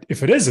 If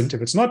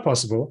it's not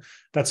possible,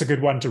 that's a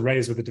good one to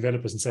raise with the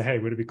developers and say, hey,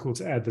 would it be cool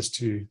to add this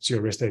to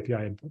your REST API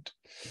endpoint?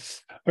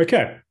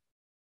 Okay.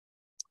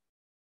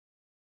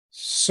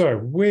 So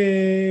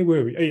where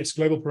were we? Oh, yes,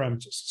 global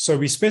parameters. So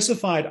we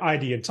specified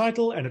ID and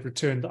title, and it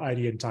returned the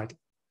ID and title.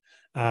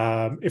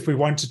 If we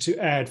wanted to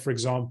add, for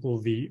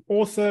example, the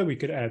author, we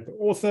could add the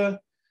author,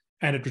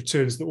 and it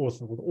returns the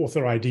author, or the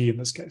author ID in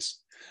this case.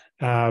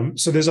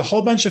 So there's a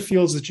whole bunch of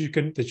fields that you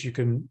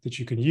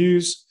can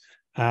use.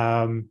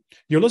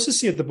 You'll also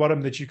see at the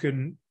bottom that you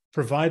can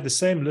provide the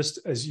same list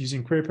as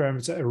using query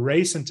parameter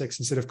array syntax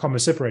instead of comma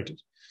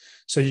separated.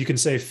 So you can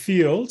say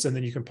fields, and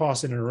then you can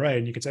pass in an array,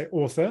 and you can say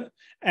author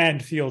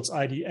and fields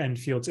ID and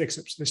fields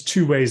excerpts. There's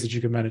two ways that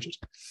you can manage it.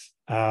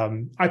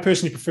 I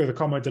personally prefer the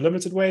comma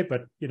delimited way,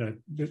 but you know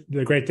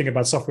the great thing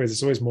about software is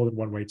there's always more than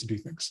one way to do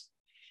things.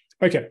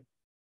 Okay,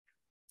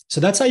 so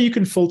that's how you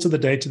can filter the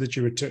data that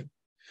you return.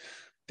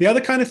 The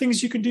other kind of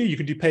things you can do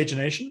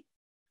pagination.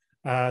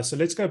 So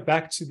let's go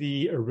back to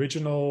the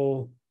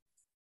original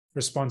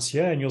response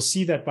here, and you'll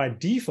see that by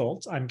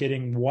default, I'm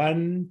getting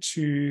 1,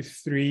 2,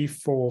 3,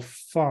 4,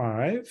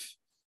 5,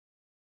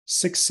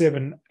 6,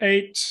 7,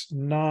 8,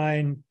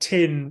 9,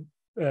 10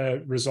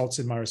 results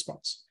in my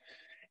response.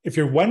 If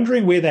you're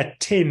wondering where that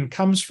 10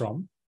 comes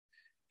from,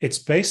 it's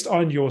based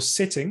on your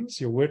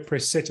settings, your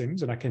WordPress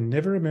settings, and I can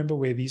never remember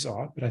where these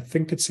are, but I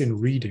think it's in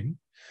reading.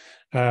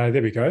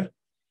 There we go.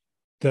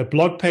 The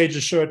blog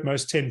pages show at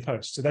most 10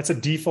 posts. So that's a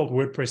default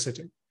WordPress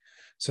setting.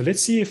 So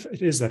let's see if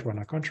it is that one.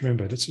 I can't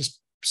remember. Let's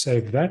just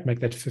save that, make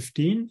that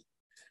 15.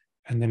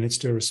 And then let's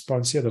do a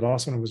response here. The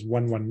last one was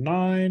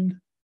 119.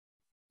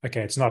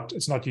 Okay, it's not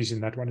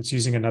using that one. It's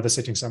using another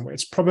setting somewhere.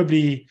 It's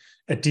probably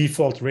a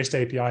default REST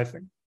API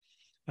thing.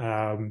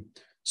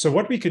 So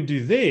what we can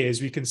do there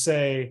is we can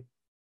say,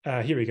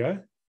 here we go.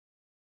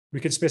 We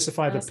can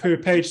specify the per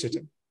page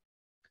setting.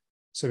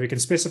 So we can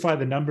specify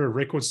the number of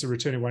records to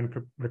return in one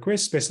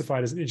request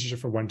specified as an integer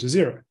from 1 to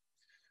 0.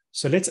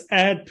 So let's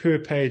add per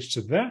page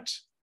to that.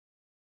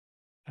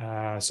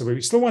 So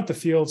we still want the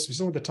fields, we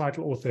still want the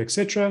title, author,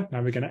 etc.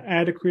 Now we're going to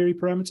add a query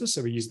parameter.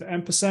 So we use the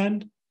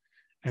ampersand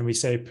and we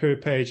say per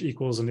page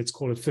equals, and let's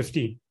call it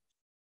 15.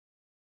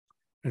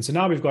 And so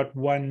now we've got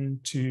 1,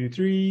 2,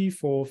 3,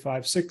 4,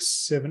 5, 6,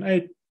 7,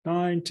 8,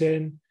 9,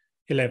 10,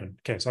 11.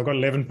 Okay, so I've got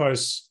 11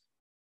 posts.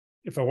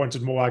 If I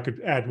wanted more, I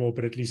could add more,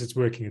 but at least it's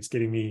working. It's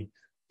getting me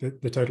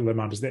the total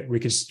amount is there. We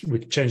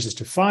could change this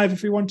to 5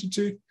 if we wanted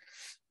to.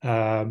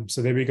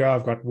 So there we go.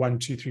 I've got 1,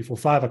 2, 3, 4,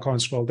 5. I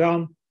can't scroll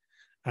down.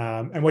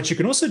 And what you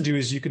can also do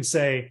is you can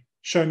say,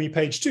 show me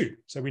page 2.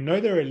 So we know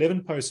there are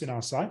 11 posts in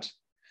our site.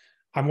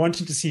 I'm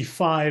wanting to see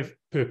 5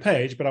 per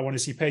page, but I want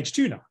to see page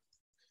 2 now.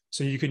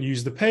 So you can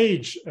use the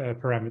page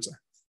parameter.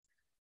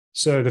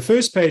 So the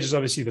first page is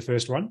obviously the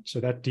first one.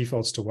 So that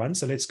defaults to 1.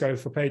 So let's go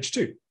for page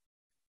 2.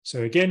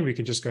 So again, we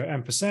can just go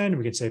ampersand.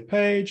 We can say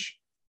page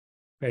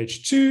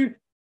 2,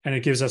 and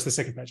it gives us the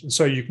second page. And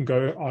so you can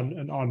go on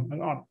and on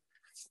and on.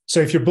 So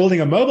if you're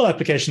building a mobile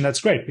application, that's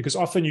great, because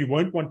often you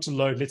won't want to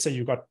load, let's say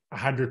you've got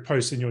 100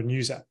 posts in your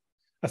news app,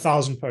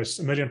 1,000 posts,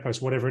 1,000,000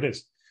 posts, whatever it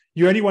is.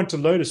 You only want to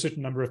load a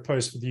certain number of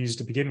posts for the user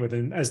to begin with.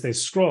 And as they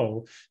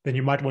scroll, then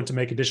you might want to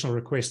make additional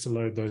requests to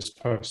load those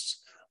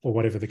posts or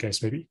whatever the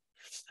case may be.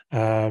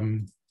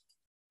 Sorry,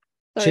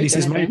 Shelly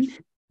says,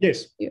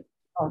 yes.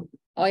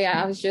 Oh,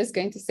 yeah, I was just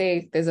going to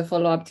say there's a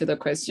follow-up to the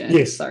question.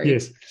 Yes, sorry.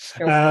 Yes.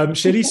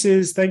 Shelly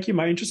says, thank you.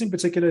 My interest in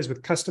particular is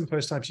with custom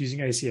post types using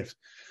ACF.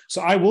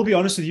 So I will be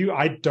honest with you,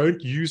 I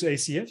don't use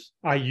ACF.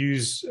 I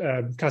use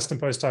custom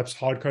post types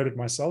hard-coded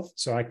myself,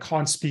 so I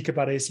can't speak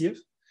about ACF.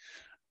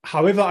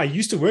 However, I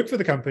used to work for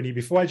the company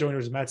before I joined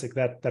Automatic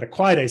that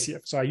acquired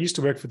ACF. So I used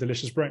to work for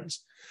Delicious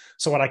Brains.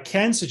 So what I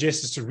can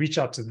suggest is to reach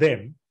out to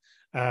them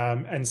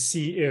and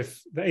see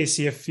if the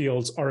ACF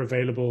fields are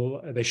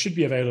available. They should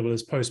be available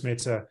as post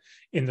meta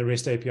in the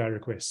REST API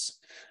requests.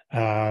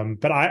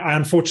 But I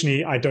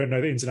unfortunately, I don't know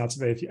the ins and outs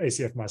of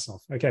ACF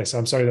myself. Okay, so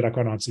I'm sorry that I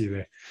can't answer you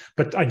there.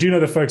 But I do know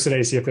the folks at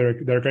ACF.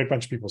 They're a great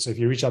bunch of people. So if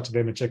you reach out to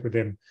them and check with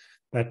them,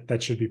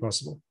 that should be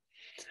possible.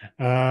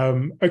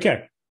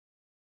 Okay.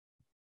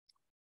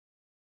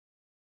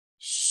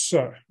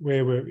 So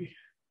where were we?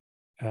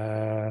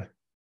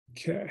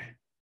 Okay.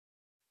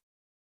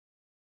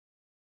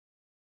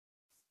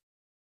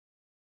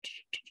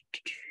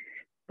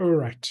 All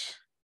right.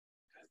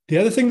 The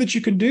other thing that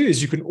you can do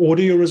is you can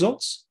order your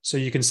results. So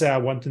you can say, I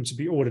want them to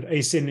be ordered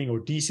ascending or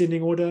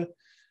descending order.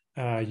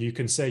 You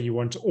can say you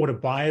want to order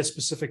by a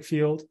specific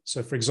field.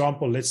 So for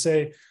example, let's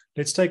take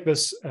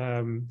this,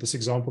 this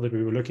example that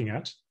we were looking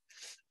at.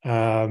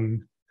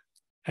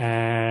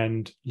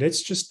 And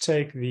let's just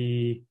take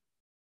the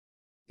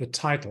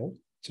title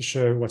to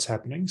show what's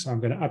happening. So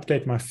I'm going to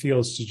update my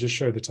fields to just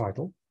show the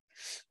title.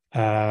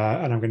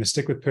 And I'm going to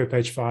stick with per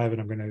page 5,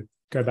 and I'm going to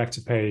go back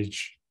to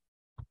page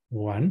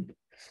 1.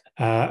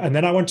 And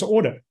then I want to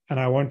order, and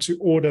I want to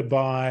order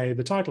by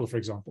the title, for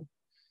example.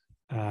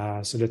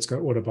 So let's go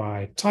order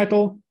by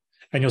title,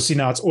 and you'll see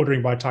now it's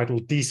ordering by title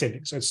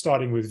descending. So it's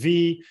starting with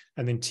V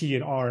and then T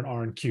and R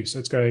and Q. So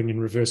it's going in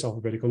reverse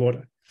alphabetical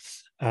order.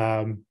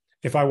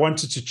 If I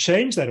wanted to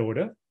change that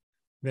order,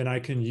 then I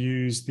can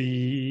use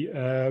the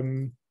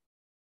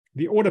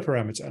order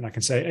parameter, and I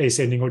can say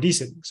ascending or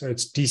descending. So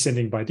it's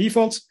descending by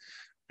default.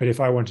 But if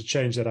I want to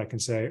change that, I can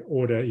say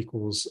order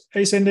equals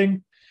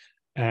ascending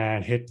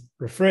and hit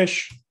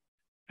refresh.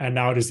 And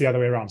now it is the other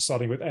way around,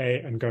 starting with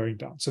A and going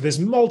down. So there's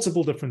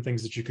multiple different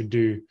things that you can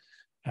do.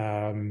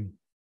 And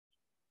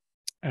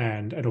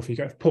off you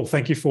go. Paul,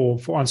 thank you for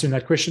answering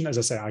that question. As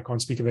I say, I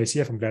can't speak of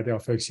ACF. I'm glad there are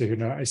folks here who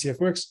know how ACF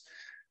works.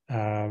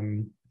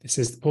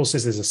 Paul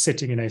says there's a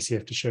setting in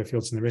ACF to show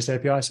fields in the REST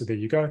API. So there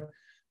you go.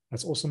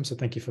 That's awesome. So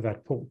thank you for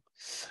that, Paul.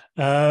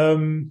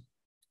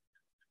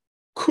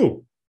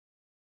 Cool.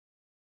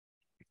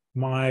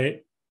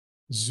 My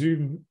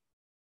Zoom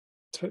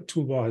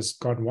toolbar has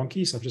gone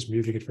wonky, so I'm just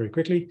moving it very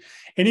quickly.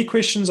 Any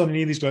questions on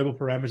any of these global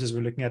parameters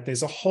we're looking at?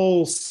 There's a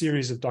whole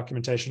series of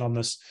documentation on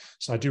this,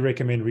 so I do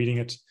recommend reading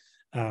it.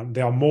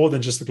 There are more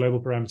than just the global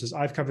parameters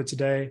I've covered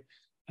today.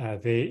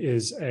 There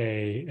is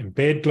a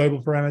embed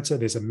global parameter.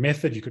 There's a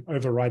method. You can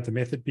override the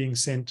method being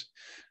sent.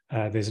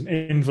 There's an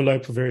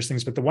envelope for various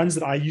things, but the ones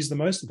that I use the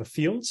most are the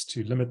fields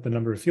to limit the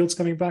number of fields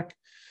coming back,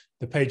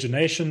 the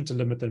pagination to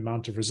limit the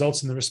amount of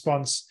results in the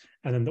response,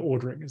 and then the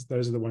ordering.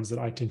 Those are the ones that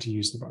I tend to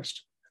use the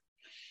most.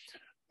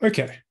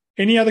 Okay.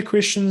 Any other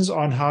questions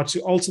on how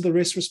to alter the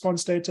REST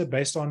response data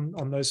based on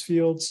those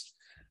fields?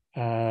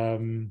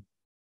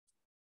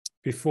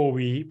 Before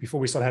we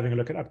start having a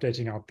look at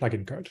updating our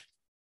plugin code,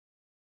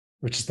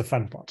 which is the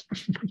fun part.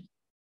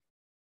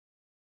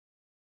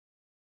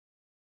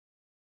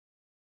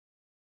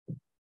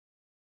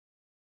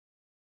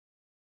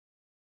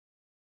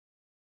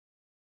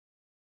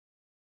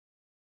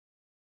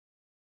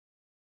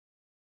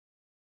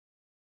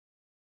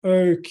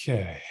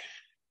 Okay,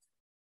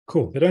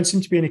 cool. There don't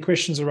seem to be any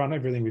questions around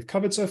everything we've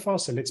covered so far,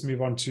 so let's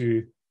move on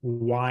to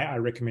why I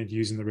recommend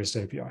using the REST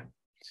API.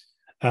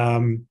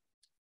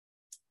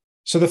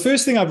 So the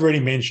first thing I've already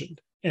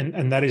mentioned,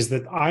 and that is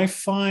that I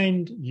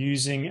find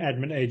using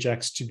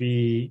admin-ajax to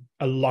be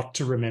a lot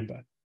to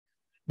remember.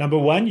 Number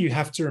one, you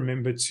have to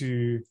remember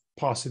to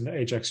pass in the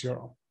Ajax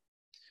URL.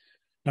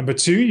 Number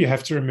two, you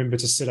have to remember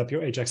to set up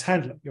your Ajax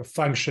handler, your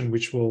function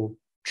which will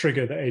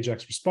trigger the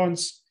Ajax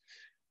response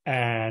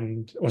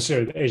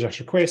the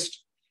Ajax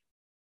request,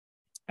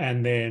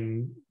 and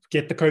then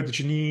get the code that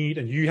you need.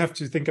 And you have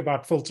to think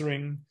about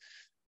filtering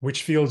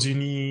which fields you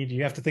need.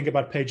 You have to think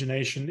about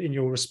pagination in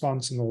your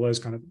response and all those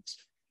kind of things.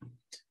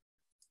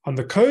 On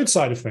the code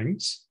side of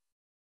things,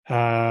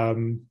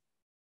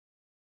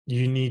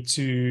 you need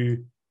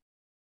to,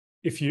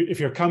 if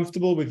you're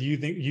comfortable with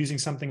using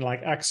something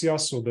like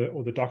Axios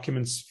or the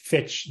documents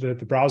fetch, the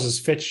browser's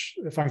fetch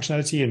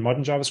functionality in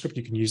modern JavaScript,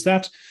 you can use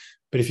that.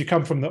 But if you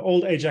come from the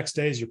old Ajax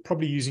days, you're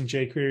probably using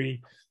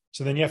jQuery.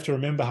 So then you have to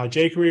remember how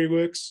jQuery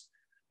works.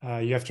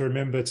 You have to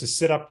remember to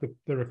set up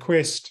the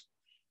request.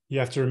 You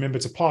have to remember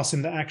to pass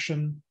in the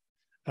action.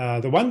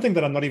 The one thing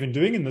that I'm not even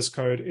doing in this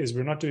code is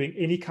we're not doing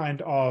any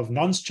kind of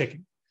nonce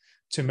checking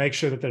to make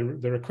sure that the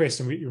request,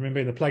 and we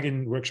remember in the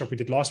plugin workshop we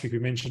did last week, we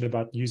mentioned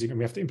about using, and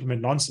we have to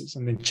implement nonces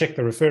and then check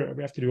the referrer.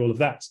 We have to do all of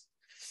that.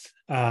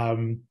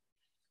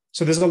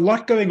 So there's a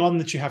lot going on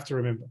that you have to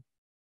remember.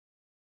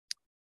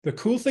 The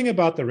cool thing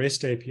about the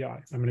REST API,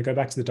 I'm going to go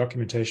back to the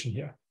documentation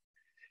here,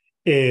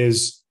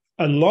 is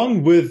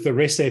along with the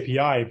REST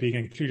API being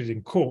included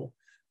in core,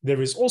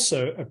 there is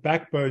also a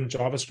Backbone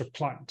JavaScript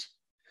client.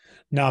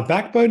 Now,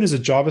 Backbone is a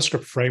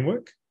JavaScript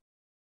framework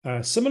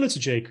similar to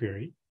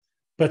jQuery,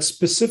 but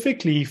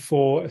specifically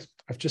for,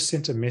 I've just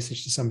sent a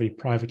message to somebody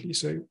privately,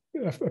 so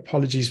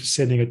apologies for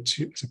sending it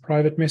as a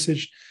private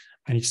message.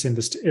 I need to send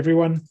this to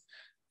everyone.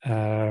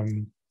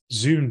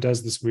 Zoom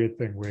does this weird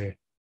thing where,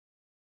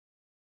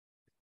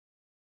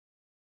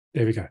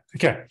 there we go.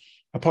 Okay,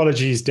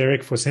 apologies,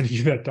 Derek, for sending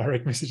you that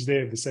direct message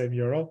there, the same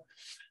URL.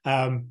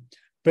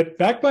 But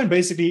Backbone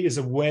basically is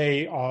a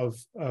way of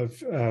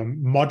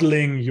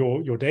modeling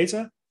your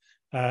data.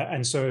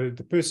 And so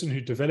the person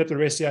who developed the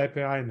REST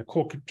API and the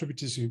core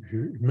contributors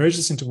who merged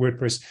this into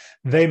WordPress,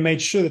 they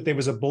made sure that there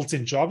was a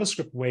built-in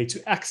JavaScript way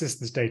to access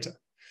this data.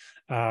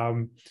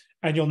 And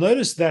you'll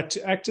notice that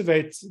to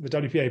activate the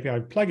WP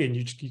API plugin,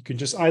 you can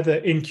just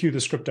either enqueue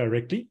the script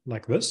directly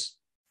like this,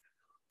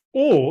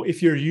 or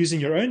if you're using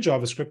your own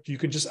JavaScript, you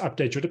can just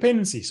update your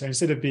dependency. So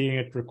instead of being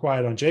it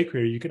required on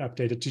jQuery, you can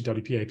update it to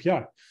WP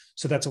API.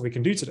 So that's what we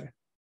can do today.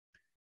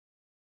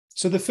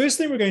 So the first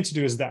thing we're going to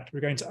do is that we're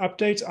going to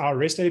update our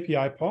REST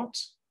API part.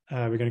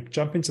 We're going to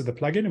jump into the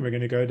plugin and we're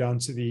going to go down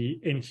to the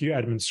enqueue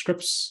admin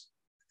scripts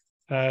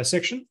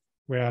section,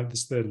 where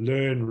this is the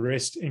learn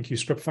REST enqueue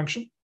script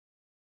function.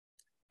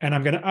 And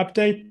I'm going to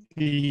update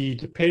the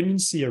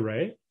dependency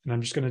array, and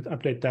I'm just going to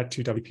update that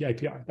to WP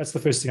API. That's the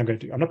first thing I'm going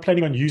to do. I'm not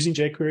planning on using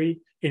jQuery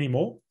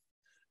anymore.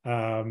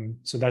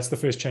 So that's the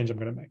first change I'm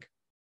going to make.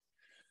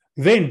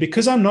 Then,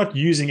 because I'm not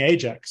using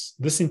Ajax,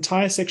 this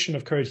entire section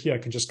of code here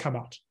can just come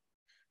out.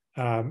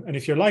 And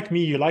if you're like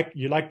me, you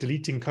like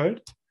deleting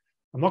code.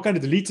 I'm not going to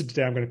delete it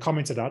today. I'm going to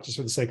comment it out just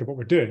for the sake of what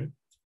we're doing.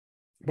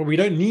 But we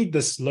don't need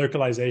this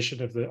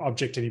localization of the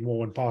object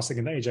anymore when passing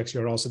in the Ajax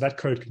URL, so that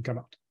code can come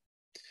out.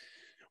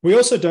 We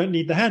also don't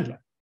need the handler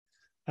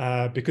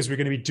because we're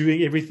going to be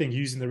doing everything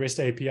using the REST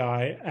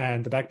API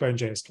and the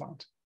Backbone.js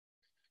client.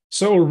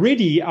 So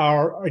already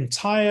our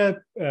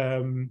entire,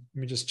 let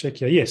me just check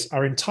here. Yes,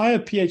 our entire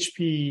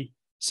PHP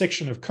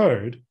section of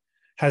code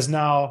has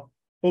now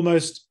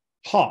almost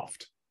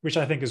halved, which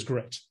I think is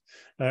great.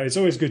 It's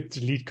always good to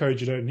delete code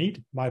you don't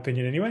need, my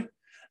opinion anyway.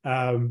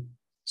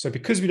 So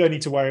because we don't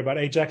need to worry about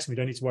Ajax and we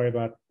don't need to worry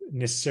about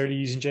necessarily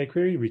using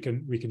jQuery, we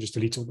can just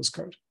delete all this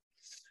code.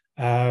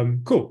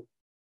 Cool.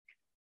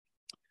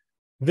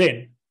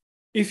 Then,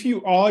 if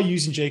you are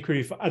using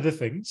jQuery for other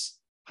things,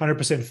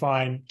 100%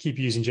 fine, keep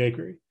using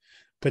jQuery.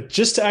 But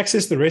just to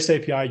access the REST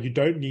API, you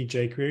don't need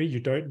jQuery. You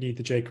don't need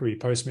the jQuery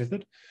post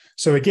method.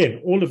 So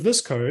again, all of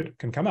this code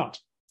can come out.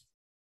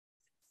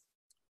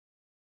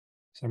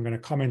 So I'm going to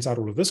comment out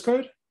all of this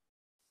code.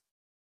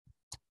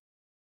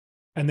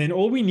 And then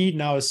all we need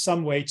now is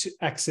some way to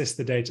access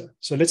the data.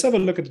 So let's have a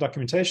look at the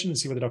documentation and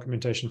see what the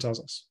documentation tells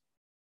us.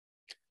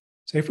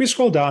 So if we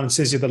scroll down, it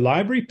says here, the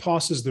library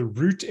passes the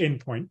root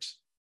endpoint,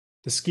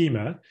 the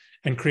schema,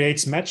 and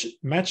creates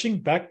matching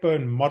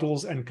Backbone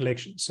models and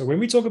collections. So when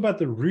we talk about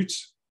the root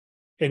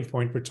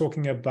endpoint, we're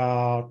talking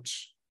about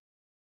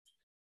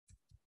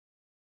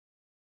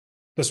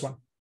this one,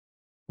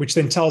 which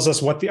then tells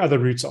us what the other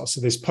roots are. So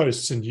there's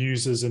posts and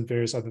users and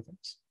various other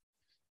things.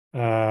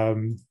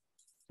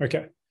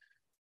 Okay.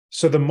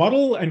 So the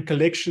model and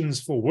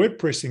collections for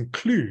WordPress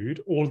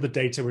include all the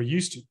data we're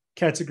used to: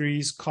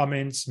 categories,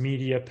 comments,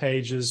 media,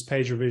 pages,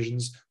 page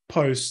revisions,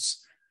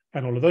 posts,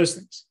 and all of those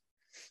things.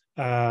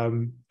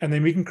 And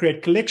then we can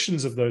create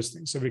collections of those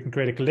things. So we can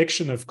create a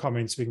collection of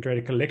comments. We can create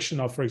a collection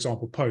of, for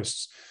example,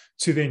 posts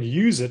to then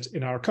use it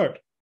in our code.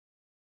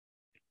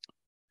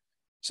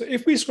 So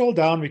if we scroll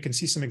down, we can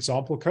see some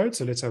example code.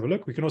 So let's have a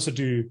look. We can also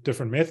do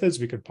different methods.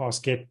 We can pass,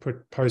 get,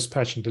 put, post,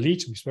 patch, and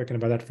delete. We've spoken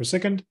about that for a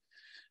second.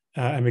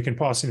 And we can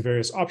pass in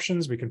various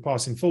options. We can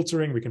pass in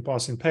filtering. We can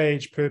pass in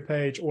page, per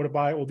page, order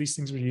by, all these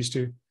things we're used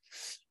to.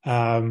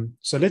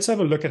 So let's have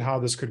a look at how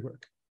this could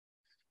work.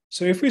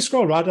 So if we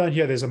scroll right down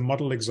here, there's a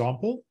model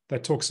example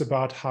that talks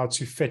about how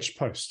to fetch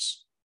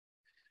posts.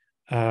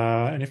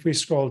 And if we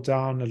scroll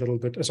down a little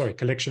bit, sorry,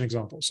 collection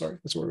examples. Sorry,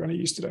 that's what we're going to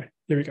use today.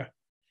 Here we go.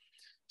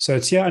 So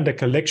it's here under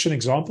collection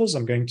examples.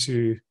 I'm going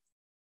to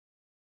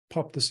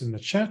pop this in the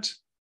chat.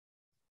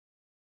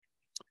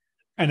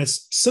 And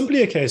it's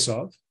simply a case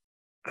of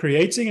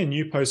creating a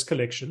new post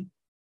collection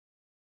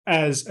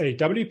as a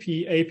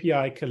WP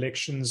API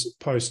collections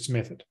posts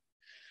method.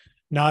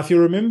 Now, if you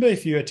remember,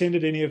 if you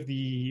attended any of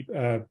the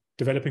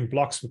developing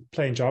blocks with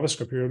plain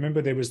JavaScript, you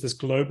remember there was this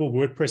global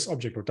WordPress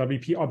object or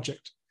WP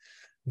object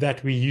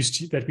that we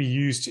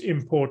used to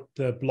import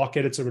the block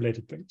editor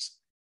related things.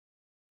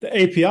 The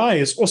API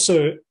is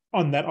also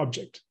on that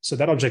object. So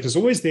that object is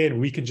always there and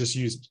we can just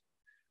use it.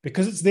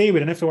 Because it's there, we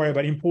don't have to worry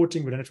about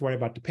importing, we don't have to worry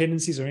about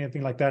dependencies or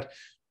anything like that.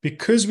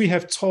 Because we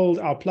have told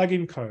our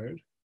plugin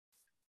code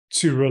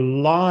to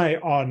rely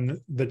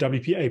on the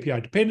WP API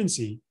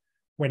dependency,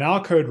 when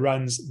our code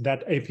runs,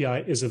 that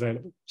API is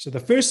available. So the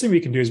first thing we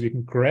can do is we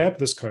can grab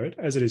this code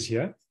as it is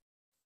here,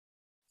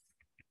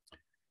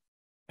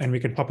 and we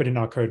can pop it in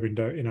our code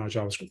window in our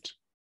JavaScript.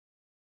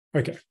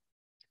 Okay,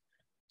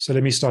 so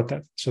let me start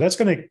that. So that's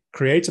going to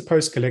create a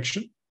post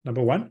collection,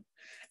 number one,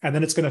 and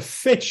then it's going to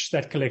fetch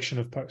that collection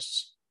of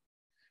posts.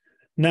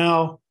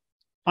 Now,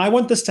 I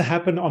want this to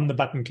happen on the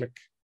button click.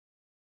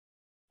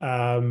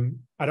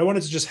 I don't want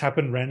it to just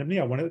happen randomly.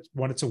 I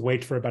want it to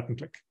wait for a button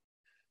click.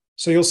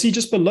 So you'll see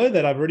just below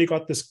that, I've already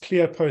got this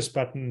clear post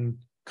button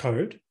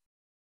code,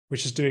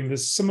 which is doing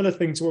this similar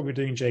thing to what we're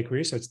doing in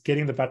jQuery. So it's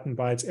getting the button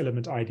by its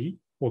element ID,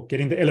 or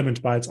getting the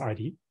element by its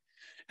ID.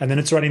 And then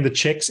it's running the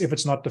checks if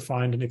it's not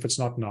defined and if it's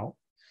not null,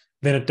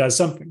 then it does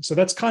something. So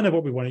that's kind of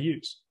what we want to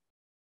use.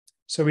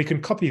 So we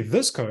can copy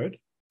this code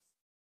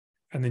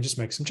and then just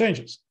make some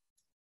changes.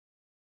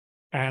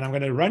 And I'm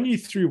going to run you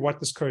through what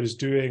this code is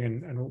doing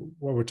and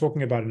what we're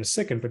talking about in a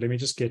second, but let me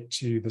just get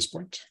to this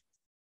point.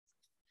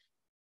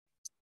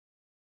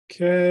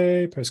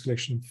 Okay, post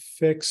collection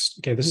fixed.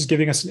 Okay, this is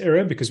giving us an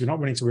error because we're not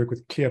wanting to work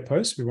with clear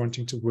posts. We're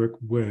wanting to work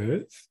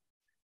with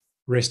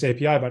REST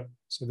API button.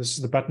 So this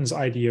is the button's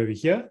ID over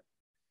here.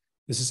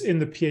 This is in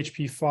the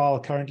PHP file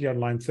currently on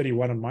line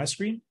 31 on my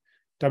screen.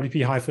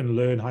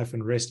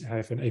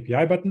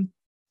 WP-learn-REST-API button.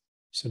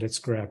 So let's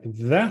grab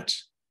that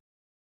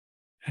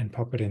and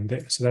pop it in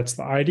there. So that's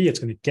the ID. It's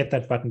going to get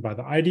that button by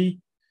the ID.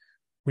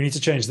 We need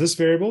to change this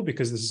variable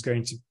because this is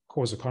going to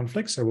cause a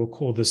conflict. So we'll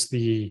call this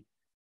the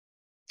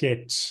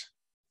get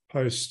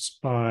posts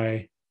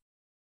by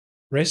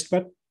REST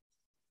button.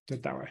 Do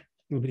it that way. A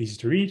little bit easy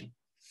to read.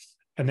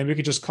 And then we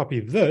could just copy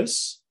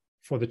this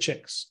for the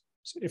checks.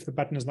 So if the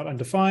button is not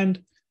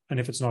undefined and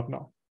if it's not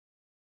null.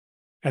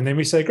 And then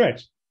we say,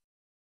 great,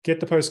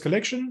 get the post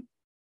collection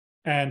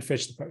and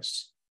fetch the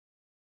posts.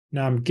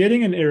 Now I'm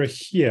getting an error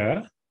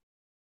here.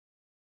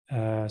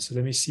 So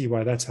let me see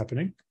why that's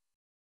happening.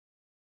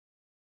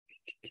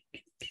 I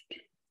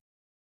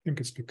think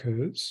it's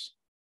because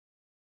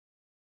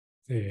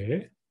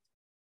there.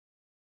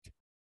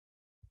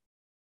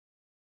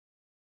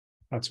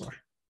 That's why.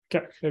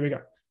 Okay, there we go.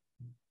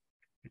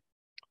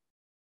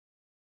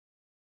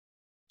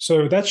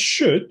 So that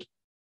should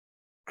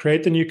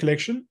create the new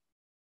collection,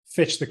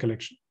 fetch the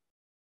collection.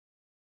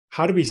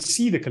 How do we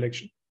see the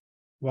collection?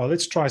 Well,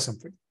 let's try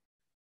something.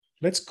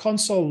 Let's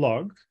console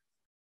log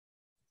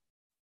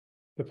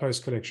the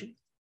post collection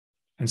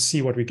and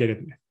see what we get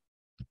in there.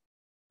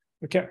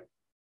 Okay.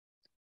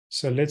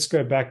 So let's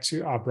go back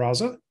to our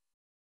browser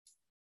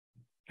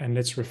and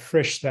let's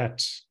refresh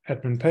that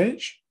admin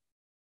page.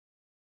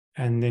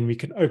 And then we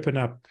can open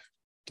up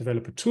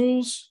developer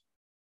tools,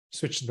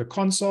 switch to the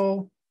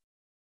console.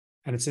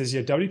 And it says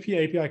here,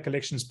 WP API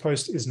collections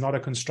post is not a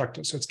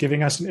constructor. So it's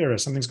giving us an error.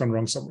 Something's gone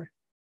wrong somewhere.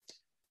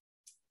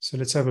 So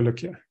let's have a look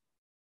here.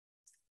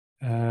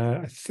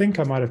 I think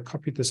I might have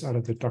copied this out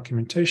of the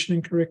documentation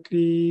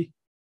incorrectly.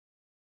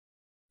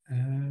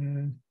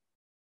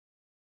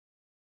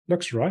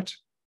 Looks right.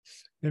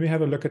 Let me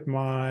have a look at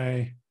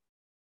my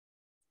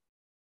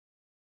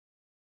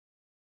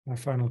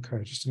final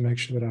code just to make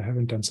sure that I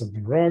haven't done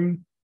something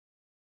wrong.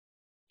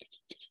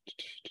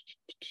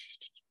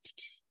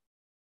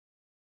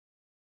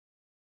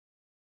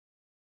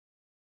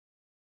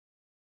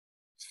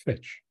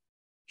 Fetch.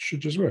 Should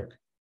just work.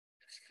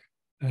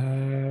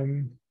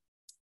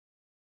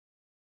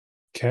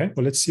 Okay,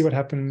 well, let's see what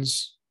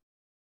happens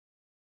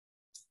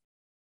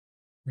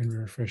when we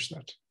refresh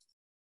that.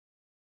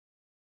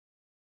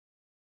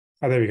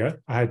 Oh, there we go.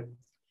 I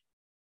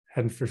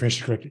hadn't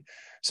refreshed it correctly.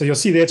 So you'll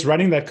see there it's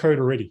running that code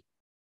already.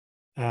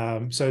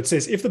 So it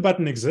says if the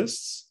button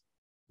exists,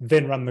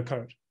 then run the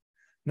code.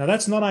 Now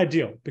that's not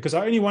ideal because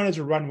I only wanted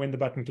to run when the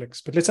button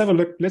clicks. But let's have a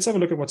look. Let's have a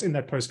look at what's in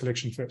that post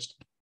collection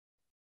first.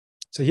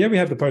 So here we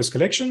have the post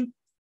collection,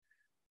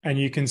 and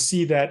you can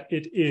see that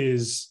it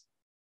is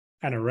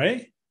an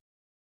array,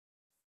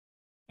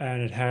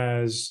 and it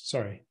has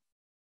a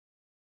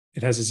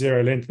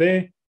 0 length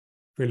there.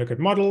 If we look at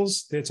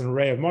models, there's an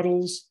array of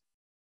models,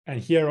 and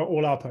here are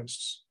all our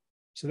posts.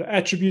 So the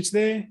attributes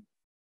there,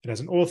 it has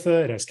an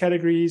author, it has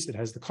categories, it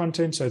has the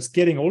content. So it's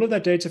getting all of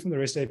that data from the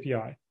REST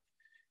API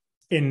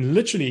in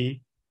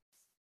literally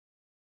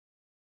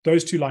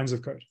those 2 lines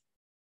of code,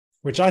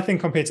 which I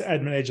think compared to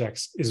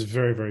admin-ajax is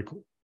very, very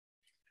cool.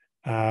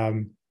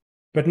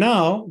 But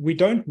now we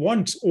don't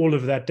want all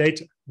of that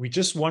data. We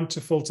just want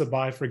to filter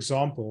by, for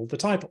example, the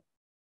title,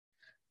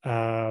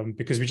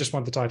 because we just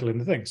want the title in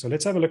the thing. So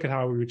let's have a look at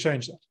how we would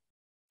change that.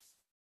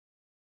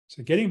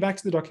 So getting back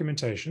to the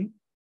documentation,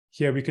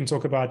 here we can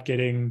talk about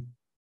getting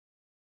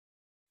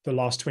the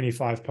last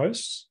 25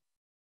 posts,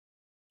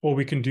 or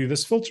we can do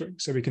this filtering.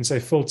 So we can say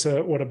filter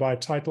order by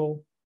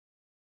title,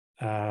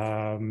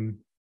 and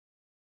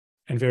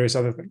various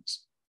other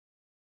things.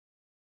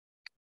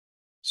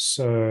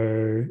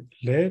 So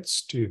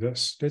let's do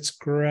this. Let's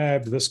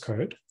grab this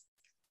code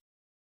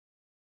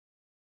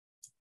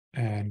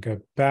and go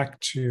back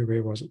to,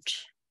 where was it?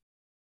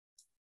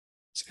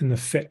 It's in the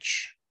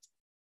fetch.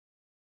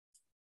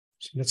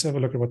 So let's have a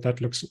look at what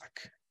that looks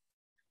like.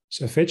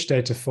 So fetch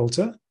data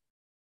filter.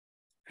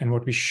 And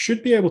what we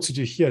should be able to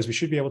do here is we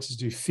should be able to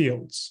do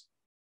fields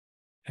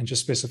and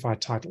just specify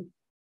title.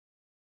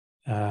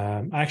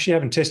 I actually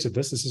haven't tested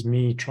this. This is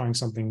me trying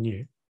something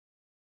new,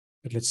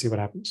 but let's see what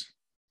happens.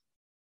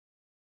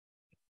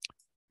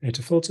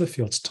 Data filter,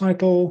 fields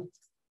title,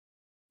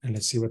 and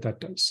let's see what that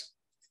does.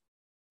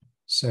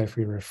 So if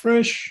we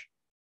refresh,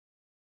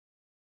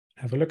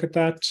 have a look at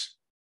that,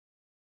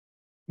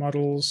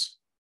 models,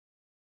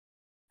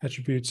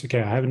 attributes.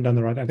 Okay, I haven't done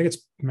the right. I think it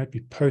might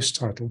be post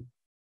title.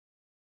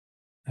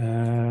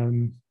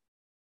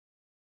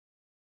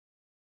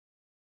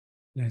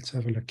 Let's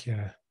have a look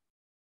here.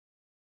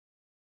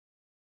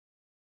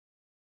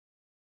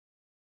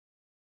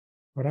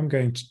 What I'm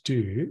going to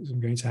do is I'm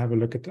going to have a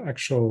look at the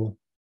actual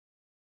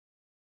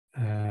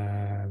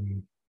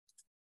endpoints,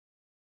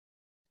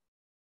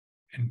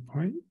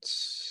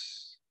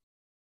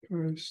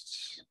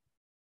 posts.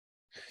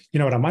 You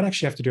know what? I might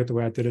actually have to do it the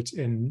way I did it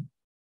in.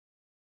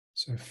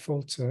 So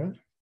filter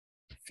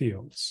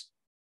fields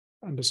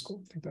underscore.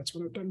 I think that's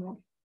what I've done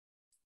wrong.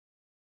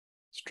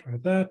 Let's try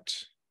that.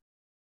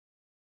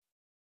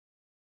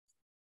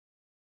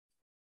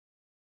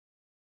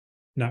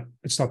 No,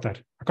 it's not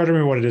that. I can't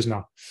remember what it is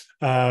now.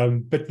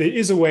 But there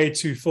is a way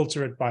to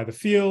filter it by the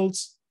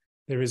fields.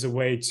 There is a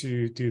way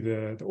to do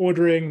the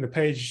ordering, the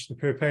page, the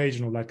per page,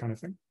 and all that kind of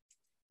thing.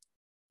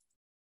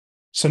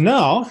 So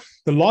now,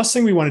 the last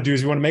thing we want to do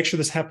is we want to make sure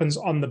this happens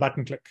on the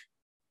button click.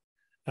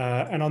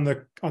 And on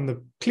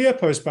the clear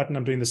post button,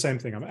 I'm doing the same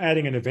thing. I'm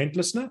adding an event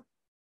listener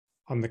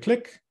on the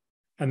click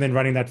and then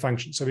running that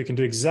function. So we can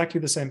do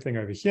exactly the same thing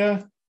over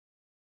here.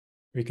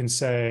 We can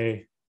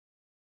say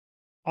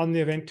on the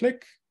event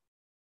click,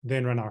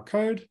 then run our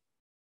code.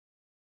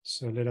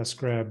 So let us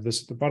grab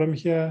this at the bottom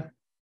here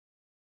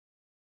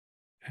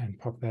and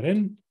pop that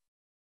in.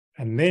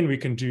 And then we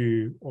can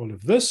do all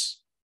of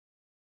this.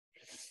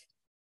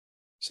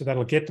 So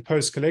that'll get the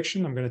post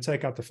collection. I'm going to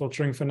take out the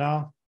filtering for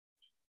now.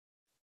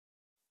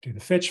 Do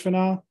the fetch for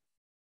now.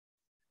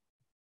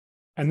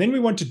 And then we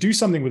want to do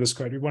something with this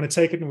code. We want to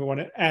take it and we want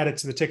to add it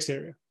to the text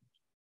area.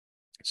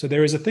 So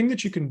there is a thing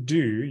that you can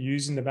do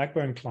using the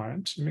Backbone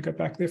client. Let me go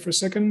back there for a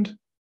second.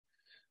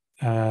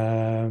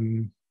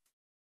 Find.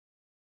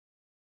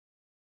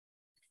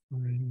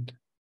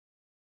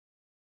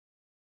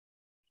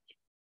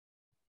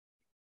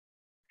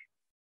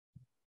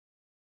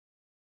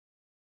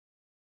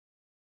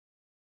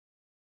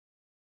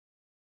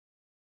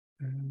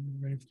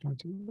 Waiting for time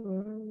to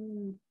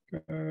load.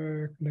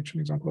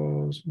 Connection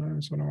examples. No,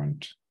 that's what I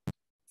want.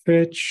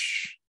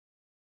 Fetch.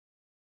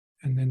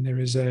 And then there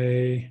is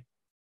a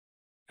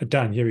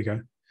done. Here we go.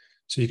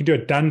 So you can do a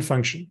done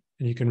function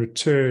and you can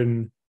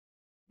return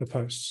the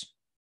posts.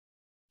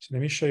 So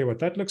let me show you what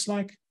that looks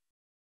like.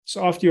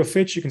 So after your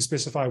fetch, you can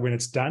specify when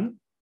it's done.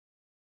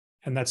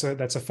 And that's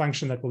a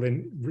function that will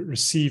then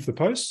receive the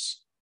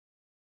posts.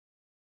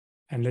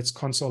 And let's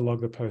console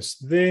log the posts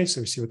there.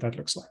 So we see what that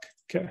looks like.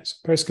 Okay, so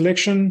post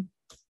collection,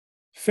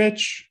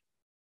 fetch,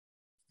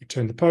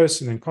 return the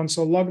posts, and then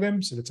console log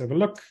them. So let's have a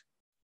look.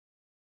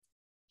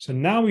 So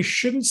now we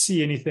shouldn't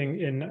see anything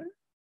in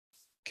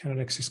cannot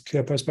access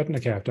clear post button.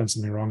 Okay, I've done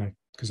something wrong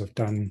because I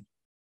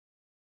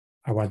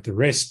want the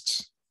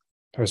REST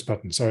post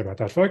button. Sorry about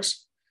that,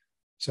 folks.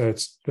 So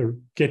it's the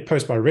get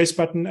post by REST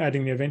button,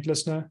 adding the event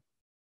listener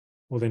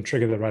will then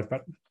trigger the right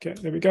button. Okay,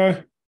 there we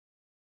go.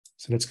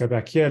 So let's go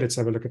back here. Let's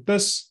have a look at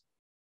this.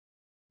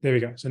 There we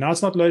go. So now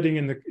it's not loading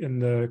in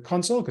the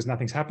console because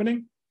nothing's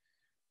happening.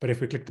 But if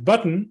we click the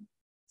button,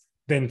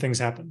 then things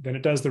happen. Then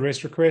it does the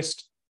REST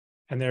request,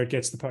 and there it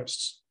gets the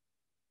posts.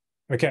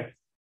 Okay.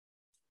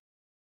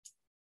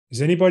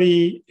 Is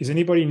anybody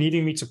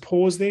needing me to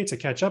pause there to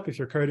catch up if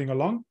you're coding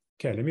along?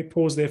 Okay, let me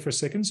pause there for a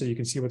second so you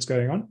can see what's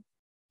going on.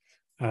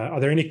 Are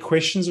there any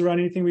questions around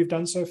anything we've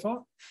done so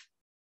far?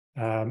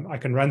 I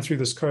can run through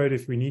this code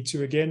if we need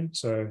to again.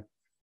 So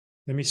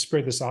let me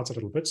spread this out a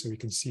little bit so we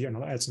can see, and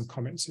I'll add some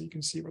comments so you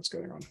can see what's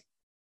going on.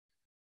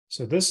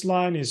 So this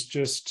line is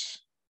just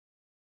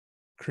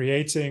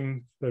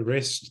creating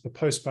the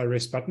post by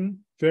REST button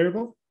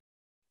variable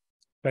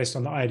based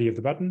on the ID of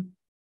the button.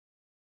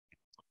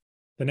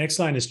 The next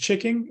line is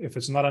checking if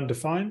it's not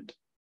undefined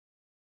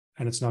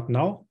and it's not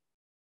null.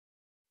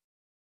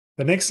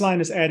 The next line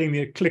is adding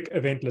the click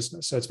event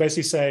listener. So it's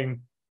basically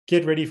saying,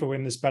 get ready for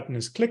when this button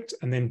is clicked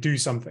and then do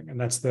something. And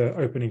that's the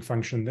opening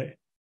function there.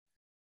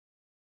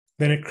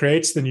 Then it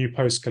creates the new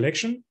post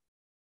collection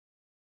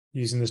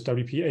using this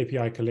WP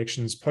API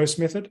collections post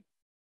method.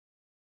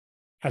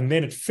 And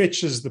then it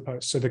fetches the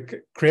post. So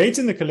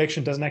creating the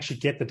collection doesn't actually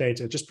get the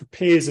data, it just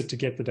prepares it to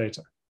get the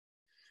data.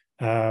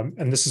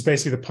 And this is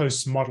basically the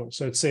post model.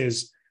 So it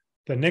says,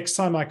 the next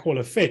time I call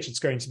a fetch, it's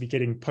going to be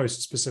getting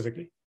post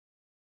specifically.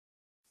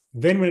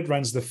 Then when it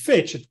runs the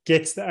fetch, it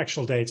gets the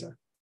actual data.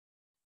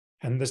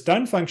 And this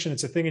done function,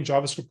 it's a thing in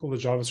JavaScript called the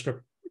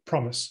JavaScript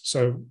promise.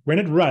 So when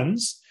it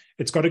runs,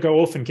 it's got to go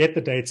off and get the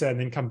data and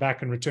then come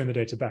back and return the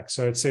data back.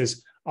 So it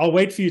says, I'll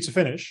wait for you to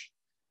finish.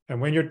 And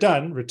when you're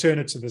done, return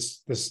it to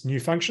this new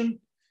function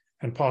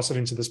and pass it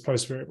into this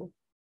post variable.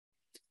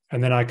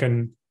 And then I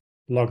can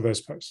log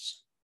those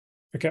posts.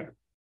 Okay.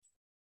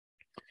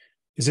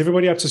 Is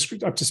everybody up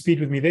to speed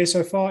with me there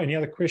so far? Any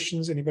other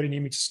questions? Anybody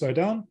need me to slow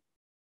down?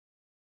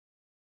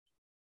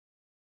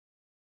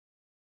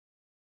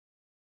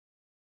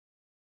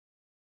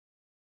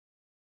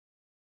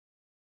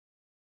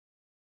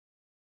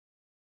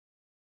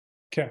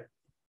 Okay.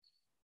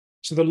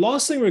 So the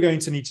last thing we're going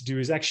to need to do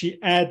is actually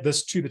add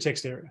this to the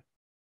text area.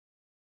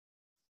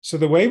 So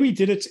the way we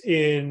did it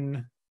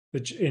in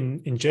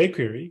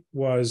jQuery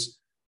was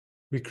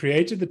we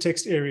created the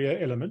text area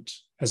element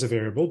as a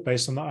variable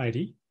based on the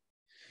ID.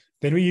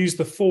 Then we used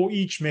the for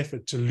each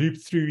method to loop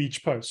through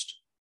each post.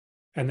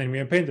 And then we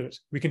appended it.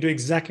 We can do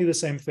exactly the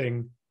same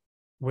thing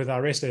with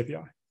our REST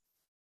API.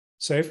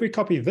 So if we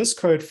copy this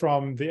code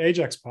from the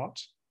Ajax part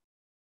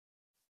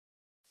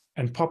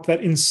and pop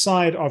that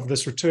inside of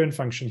this return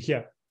function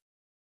here.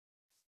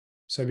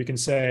 So we can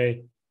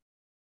say,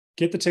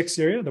 get the text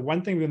area. The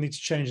one thing we'll need to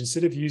change,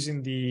 instead of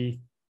using the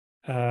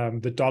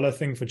dollar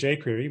thing for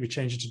jQuery, we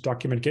change it to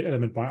document get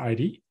element by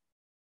ID.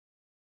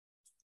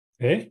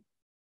 There.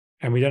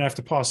 And we don't have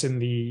to pass in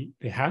the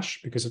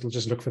hash because it'll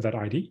just look for that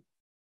ID.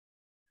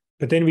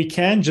 But then we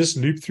can just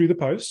loop through the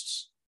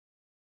posts.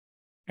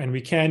 And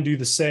we can do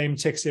the same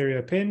text area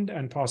append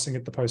and passing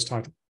it the post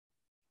title.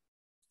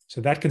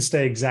 So that can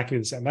stay exactly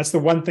the same. That's the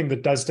one thing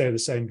that does stay the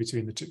same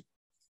between the two.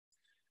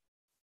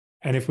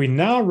 And if we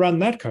now run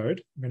that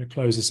code, I'm going to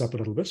close this up a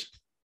little bit.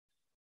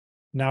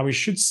 Now we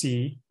should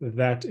see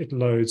that it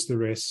loads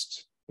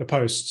the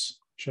posts,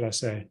 should I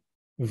say,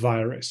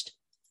 via REST.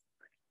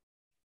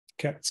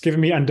 Okay, it's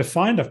given me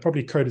undefined. I've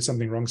probably coded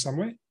something wrong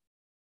somewhere.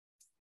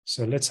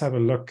 So let's have a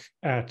look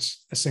at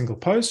a single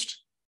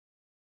post.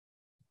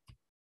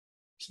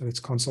 So let's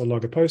console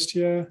log a post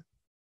here.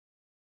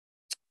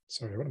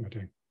 Sorry, what am I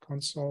doing?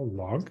 Console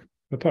log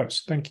the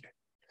post. Thank you.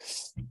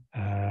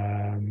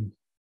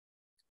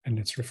 And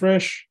let's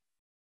refresh.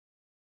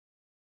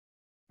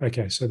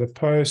 Okay, so the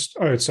post,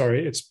 oh,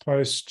 sorry, it's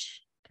post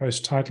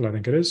title, I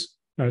think it is.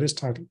 No, it is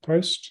title,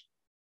 post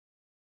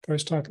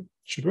title.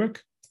 Should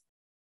work.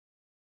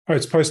 Oh,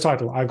 it's post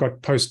title. I've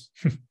got post.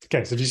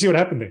 Okay, so do you see what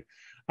happened there?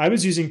 I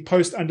was using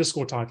post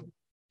underscore title,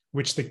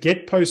 which the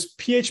get post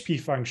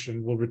PHP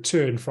function will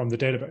return from the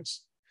database.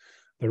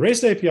 The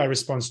REST API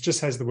response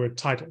just has the word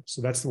title.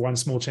 So that's the one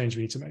small change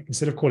we need to make.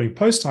 Instead of calling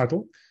post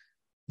title,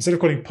 instead of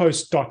calling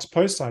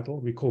post.post title,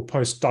 we call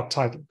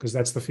post.title because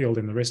that's the field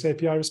in the REST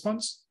API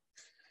response.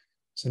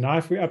 So now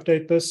if we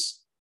update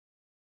this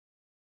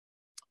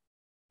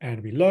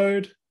and we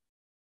load,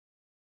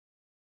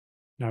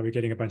 now we're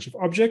getting a bunch of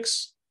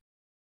objects.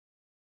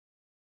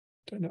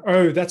 Don't know.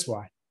 Oh, that's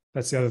why.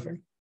 That's the other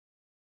thing.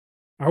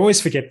 I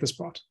always forget this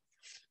part.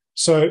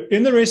 So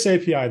in the REST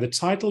API, the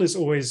title is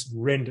always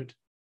rendered.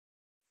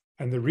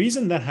 And the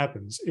reason that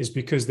happens is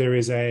because there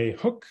is a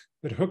hook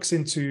that hooks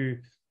into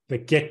the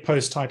get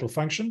post title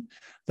function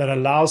that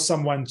allows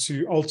someone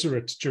to alter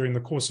it during the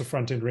course of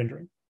front-end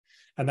rendering.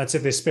 And that's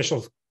if there's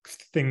special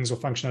things or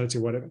functionality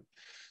or whatever.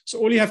 So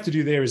all you have to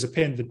do there is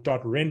append the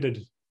 .rendered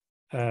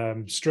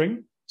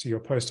string to your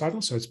post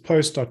title. So it's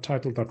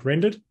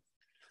post.title.rendered.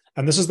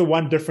 And this is the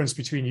one difference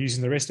between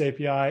using the REST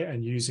API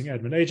and using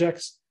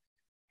admin-ajax.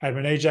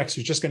 Admin-ajax,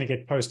 you're just going to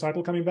get post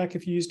title coming back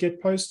if you use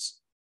get posts.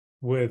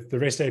 With the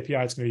REST API,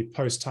 it's going to be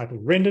post title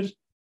rendered.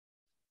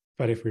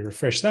 But if we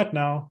refresh that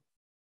now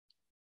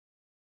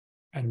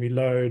and we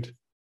load,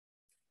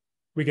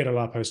 we get all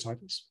our post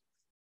titles.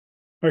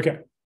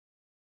 Okay.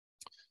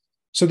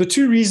 So the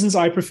two reasons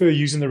I prefer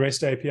using the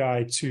REST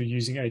API to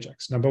using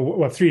Ajax,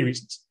 three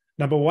reasons.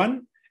 Number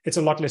one, it's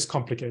a lot less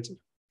complicated.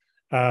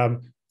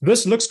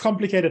 This looks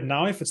complicated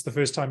now if it's the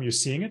first time you're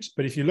seeing it,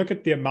 but if you look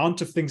at the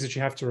amount of things that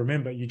you have to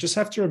remember, you just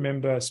have to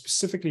remember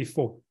specifically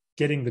for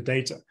getting the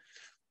data.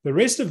 The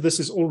rest of this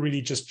is all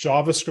really just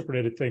JavaScript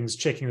related things,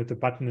 checking that the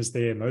button is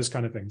there and those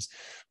kind of things.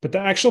 But the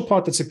actual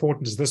part that's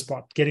important is this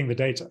part, getting the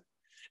data.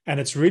 And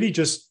it's really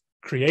just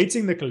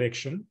creating the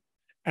collection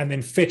and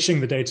then fetching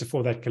the data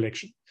for that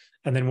collection.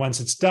 and then once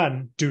it's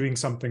done, doing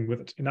something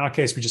with it. In our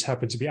case, we just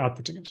happen to be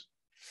outputting it.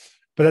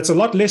 But that's a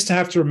lot less to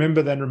have to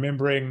remember than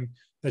remembering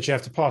that you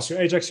have to pass your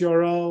Ajax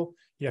URL,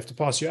 you have to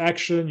pass your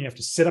action, you have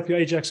to set up your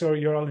Ajax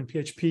URL in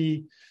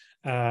PHP,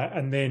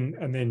 and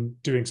then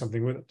doing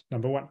something with it,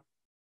 number one.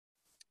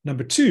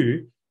 Number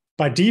two,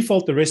 by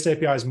default, the REST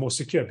API is more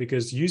secure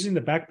because using the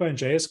Backbone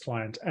JS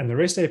client and the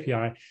REST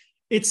API,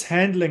 it's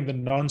handling the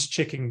nonce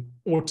checking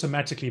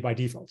automatically by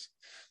default.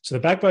 So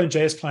the Backbone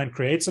JS client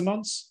creates a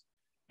nonce.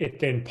 It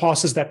then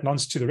passes that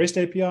nonce to the REST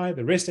API.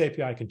 The REST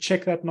API can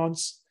check that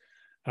nonce.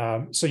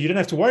 So you don't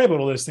have to worry about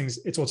all those things.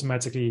 It's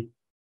automatically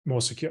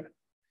more secure.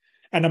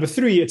 And number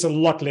three, it's a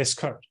lot less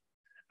code.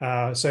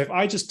 So if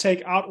I just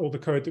take out all the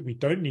code that we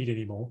don't need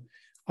anymore,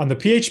 on the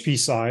PHP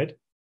side,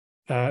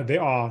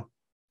 there are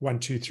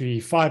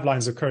 5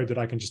 lines of code that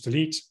I can just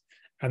delete,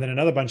 and then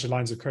another bunch of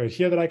lines of code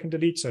here that I can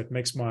delete. So it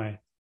makes my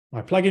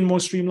plugin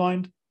more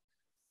streamlined.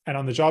 And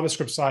on the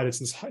JavaScript side, it's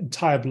this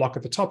entire block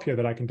at the top here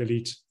that I can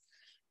delete.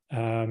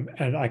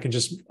 And I can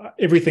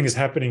everything is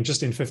happening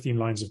just in 15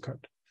 lines of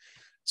code.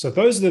 So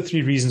those are the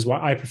 3 reasons why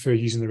I prefer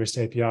using the REST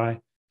API.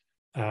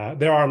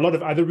 There are a lot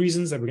of other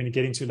reasons that we're going to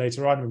get into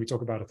later on when we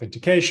talk about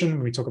authentication,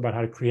 when we talk about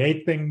how to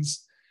create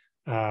things.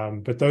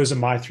 But those are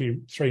my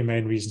three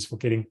main reasons for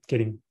getting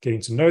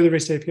to know the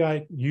REST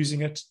API,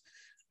 using it,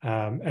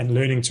 and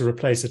learning to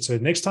replace it. So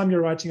next time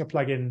you're writing a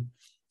plugin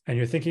and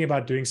you're thinking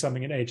about doing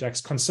something in Ajax,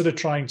 consider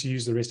trying to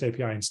use the REST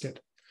API instead.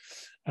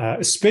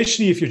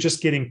 Especially if you're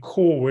just getting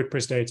core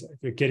WordPress data, if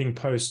you're getting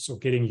posts or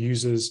getting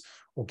users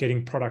or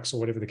getting products or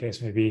whatever the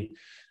case may be,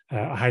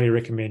 I highly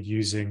recommend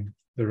using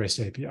the REST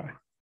API.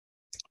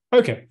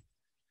 Okay.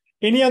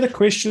 Any other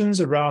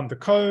questions around the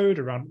code,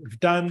 around what we've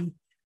done?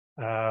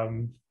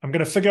 I'm going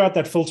to figure out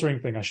that filtering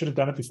thing. I should have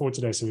done it before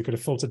today, so we could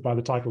have filtered by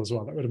the title as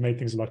well. That would have made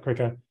things a lot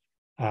quicker.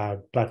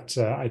 But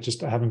I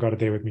haven't got it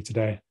there with me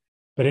today.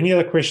 But any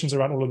other questions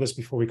around all of this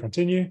before we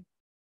continue?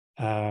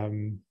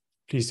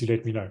 Please do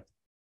let me know.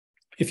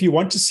 If you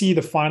want to see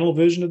the final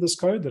version of this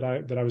code that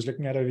I was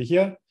looking at over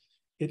here,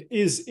 it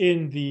is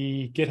in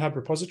the GitHub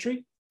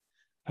repository,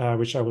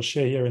 which I will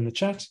share here in the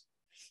chat.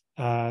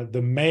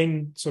 The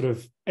main sort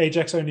of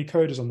Ajax-only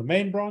code is on the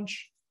main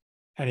branch.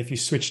 And if you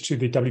switch to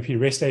the WP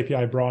REST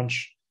API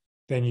branch,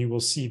 then you will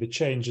see the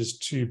changes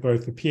to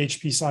both the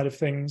PHP side of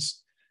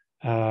things.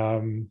 I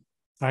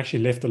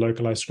actually left the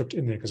localized script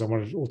in there because I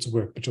wanted it all to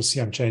work, but you'll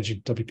see I'm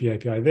changing WP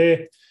API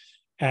there.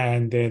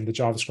 And then the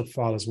JavaScript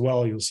file as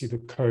well, you'll see the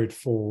code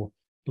for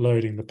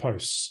loading the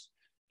posts.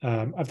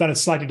 I've done it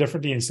slightly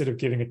differently. Instead of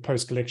giving it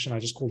post collection, I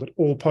just called it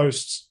all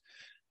posts,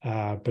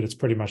 but it's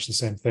pretty much the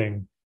same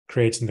thing,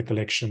 creating the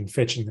collection,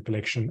 fetching the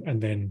collection,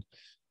 and then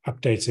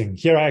updating.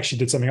 Here I actually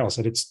did something else.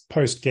 I did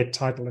post get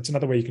title. That's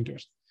another way you can do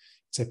it.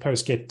 Say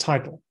post get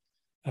title,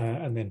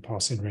 and then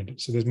pass in render.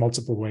 So there's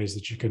multiple ways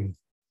that you can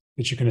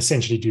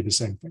essentially do the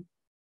same thing.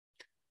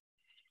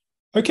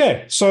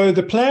 Okay, so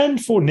the plan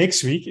for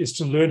next week is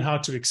to learn how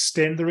to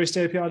extend the REST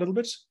API a little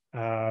bit.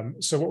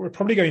 So what we're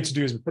probably going to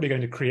do is we're probably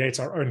going to create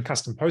our own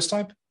custom post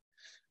type.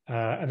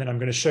 And then I'm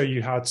going to show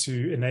you how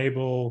to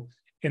enable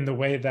in the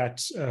way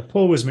that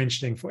Paul was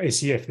mentioning for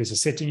ACF. There's a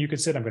setting you can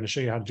set. I'm going to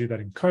show you how to do that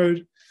in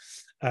code.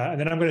 And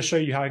then I'm going to show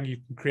you how you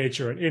can create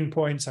your own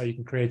endpoints, how you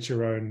can create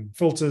your own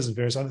filters and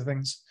various other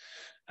things.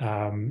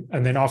 And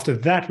then after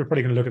that, we're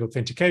probably going to look at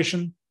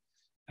authentication.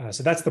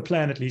 So that's the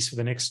plan, at least for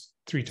the next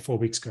 3 to 4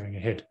 weeks going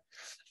ahead.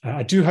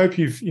 I do hope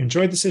you've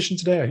enjoyed the session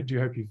today. I do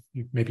hope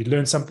you've maybe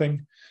learned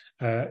something.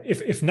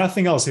 If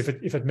nothing else, if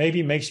it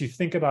maybe makes you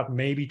think about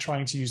maybe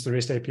trying to use the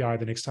REST API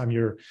the next time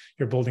you're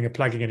building a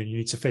plugin and you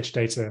need to fetch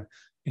data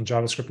in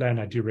JavaScript land,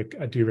 I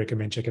do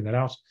recommend checking that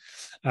out.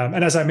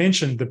 And as I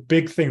mentioned, the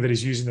big thing that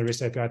is using the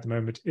REST API at the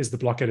moment is the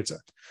block editor.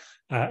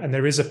 And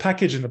there is a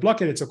package in the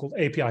block editor called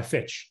API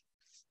Fetch,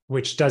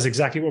 which does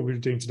exactly what we were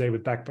doing today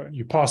with Backbone.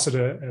 You pass it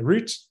a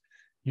route,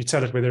 you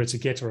tell it whether it's a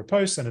get or a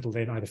post, and it'll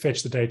then either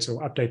fetch the data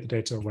or update the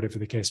data or whatever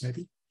the case may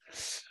be.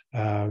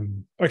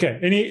 Okay,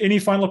 any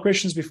final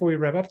questions before we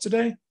wrap up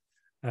today?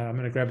 I'm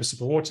going to grab a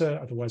sip of water.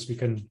 Otherwise, we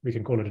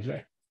can call it a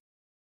day.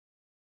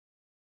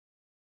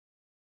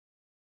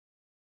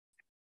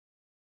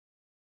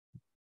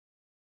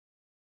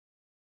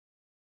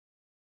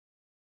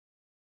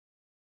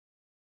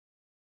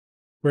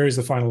 Where is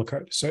the final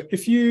code? So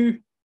if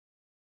you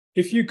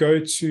go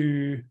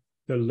to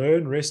the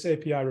Learn REST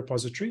API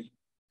repository,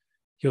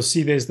 you'll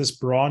see there's this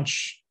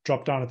branch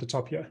drop down at the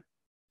top here.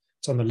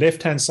 It's on the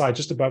left-hand side,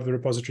 just above the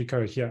repository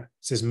code here.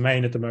 It says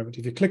main at the moment.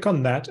 If you click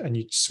on that and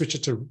you switch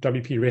it to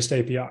WP REST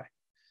API,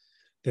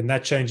 then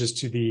that changes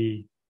to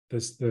the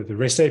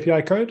REST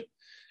API code.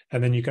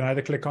 And then you can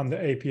either click on the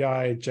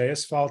API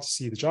JS file to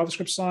see the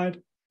JavaScript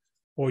side,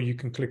 or you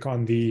can click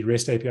on the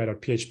REST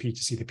API.php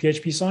to see the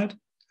PHP side.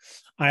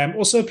 I am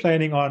also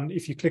planning on,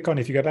 if you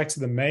go back to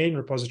the main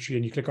repository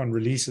and you click on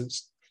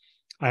releases,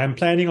 I am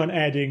planning on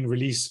adding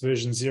release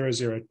version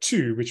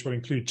 002, which will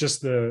include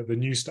just the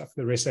new stuff,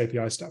 the REST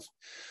API stuff.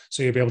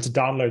 So you'll be able to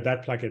download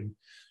that plugin.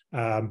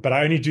 But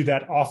I only do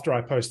that after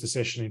I post the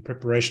session in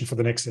preparation for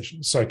the next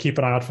session. So keep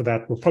an eye out for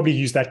that. We'll probably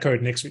use that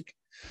code next week.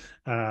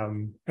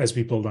 as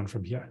we build on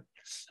from here.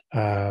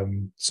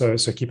 So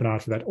keep an eye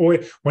out for that. Or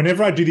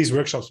whenever I do these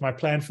workshops, my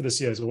plan for this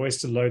year is always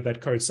to load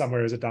that code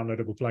somewhere as a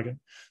downloadable plugin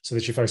so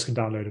that you folks can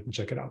download it and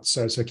check it out.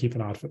 So keep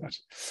an eye out for that.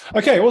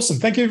 Okay, awesome.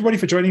 Thank you everybody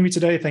for joining me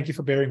today. Thank you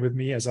for bearing with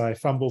me as I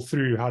fumble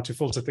through how to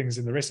filter things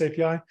in the REST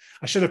API.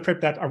 I should have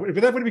prepped that. That would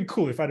have been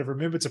cool if I'd have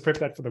remembered to prep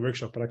that for the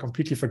workshop, but I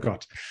completely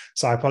forgot.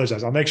 So I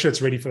apologize. I'll make sure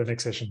it's ready for the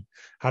next session,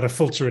 how to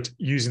filter it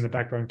using the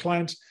backbone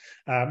client.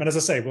 And as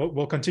I say,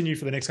 we'll continue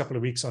for the next couple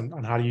of weeks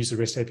on how to use the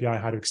REST API,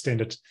 how to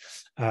extend it.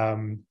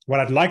 What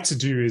I'd like to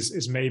do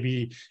is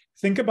maybe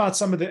think about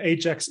some of the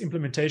Ajax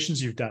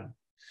implementations you've done,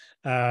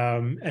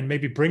 and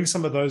maybe bring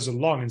some of those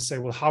along and say,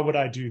 well, how would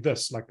I do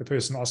this? Like the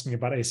person asking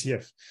about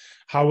ACF.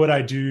 How would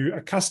I do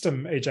a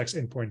custom Ajax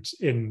endpoint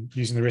in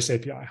using the REST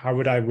API? How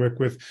would I work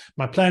with,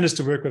 my plan is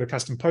to work with a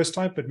custom post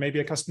type, but maybe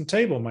a custom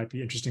table might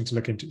be interesting to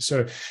look into.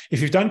 So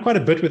if you've done quite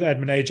a bit with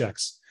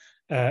admin-ajax,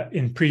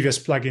 in previous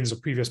plugins or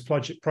previous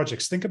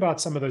projects, think about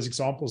some of those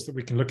examples that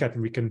we can look at,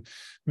 and we can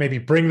maybe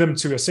bring them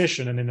to a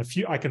session. And in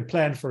I can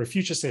plan for a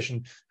future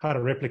session how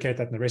to replicate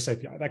that in the REST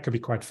API. That could be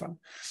quite fun.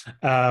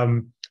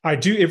 I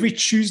do every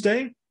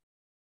Tuesday,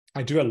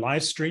 I do a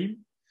live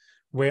stream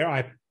where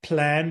I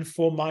plan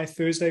for my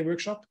Thursday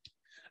workshop.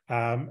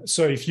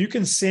 So if you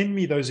can send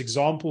me those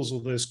examples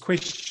or those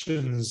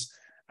questions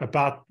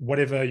about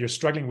whatever you're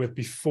struggling with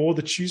before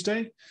the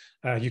Tuesday,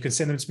 you can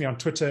send them to me on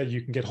Twitter.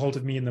 You can get hold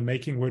of me in the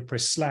Making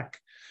WordPress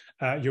Slack.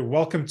 You're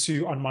welcome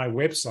to on my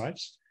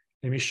website.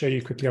 Let me show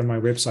you quickly on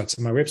my website.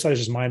 So my website is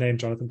just my name,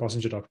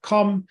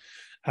 jonathanbossinger.com.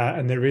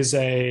 And there is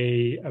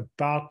a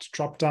About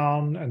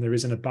drop-down, and there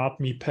is an About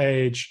Me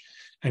page.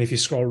 And if you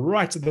scroll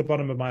right to the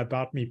bottom of my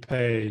About Me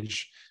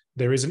page,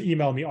 there is an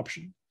Email Me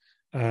option.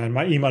 And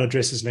my email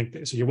address is linked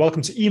there. So you're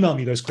welcome to email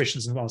me those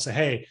questions and I'll say,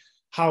 hey,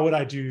 how would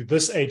I do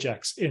this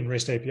Ajax in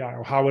REST API?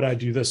 Or how would I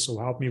do this?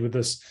 Or help me with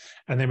this.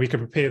 And then we can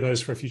prepare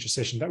those for a future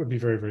session. That would be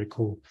very, very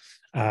cool.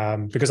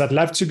 Because I'd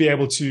love to be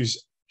able to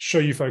show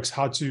you folks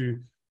how to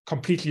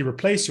completely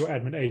replace your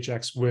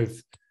admin-ajax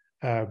with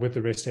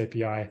the REST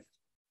API.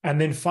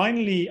 And then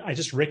finally, I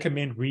just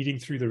recommend reading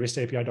through the REST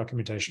API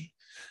documentation.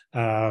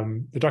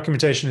 The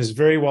documentation is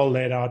very well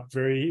laid out,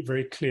 very,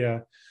 very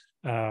clear.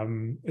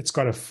 It's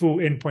got a full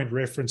endpoint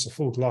reference, a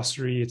full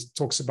glossary. It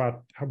talks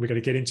about how we're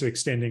going to get into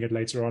extending it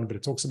later on, but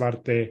it talks about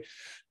it there.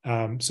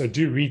 So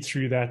do read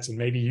through that and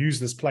maybe use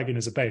this plugin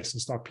as a base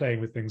and start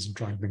playing with things and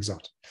trying things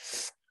out.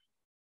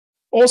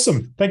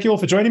 Awesome. Thank you all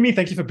for joining me.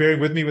 Thank you for bearing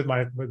with me with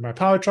my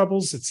power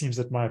troubles. It seems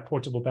that my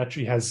portable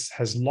battery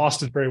has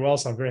lasted very well,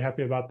 so I'm very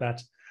happy about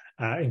that.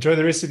 Enjoy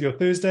the rest of your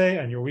Thursday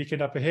and your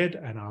weekend up ahead,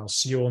 and I'll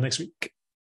see you all next week.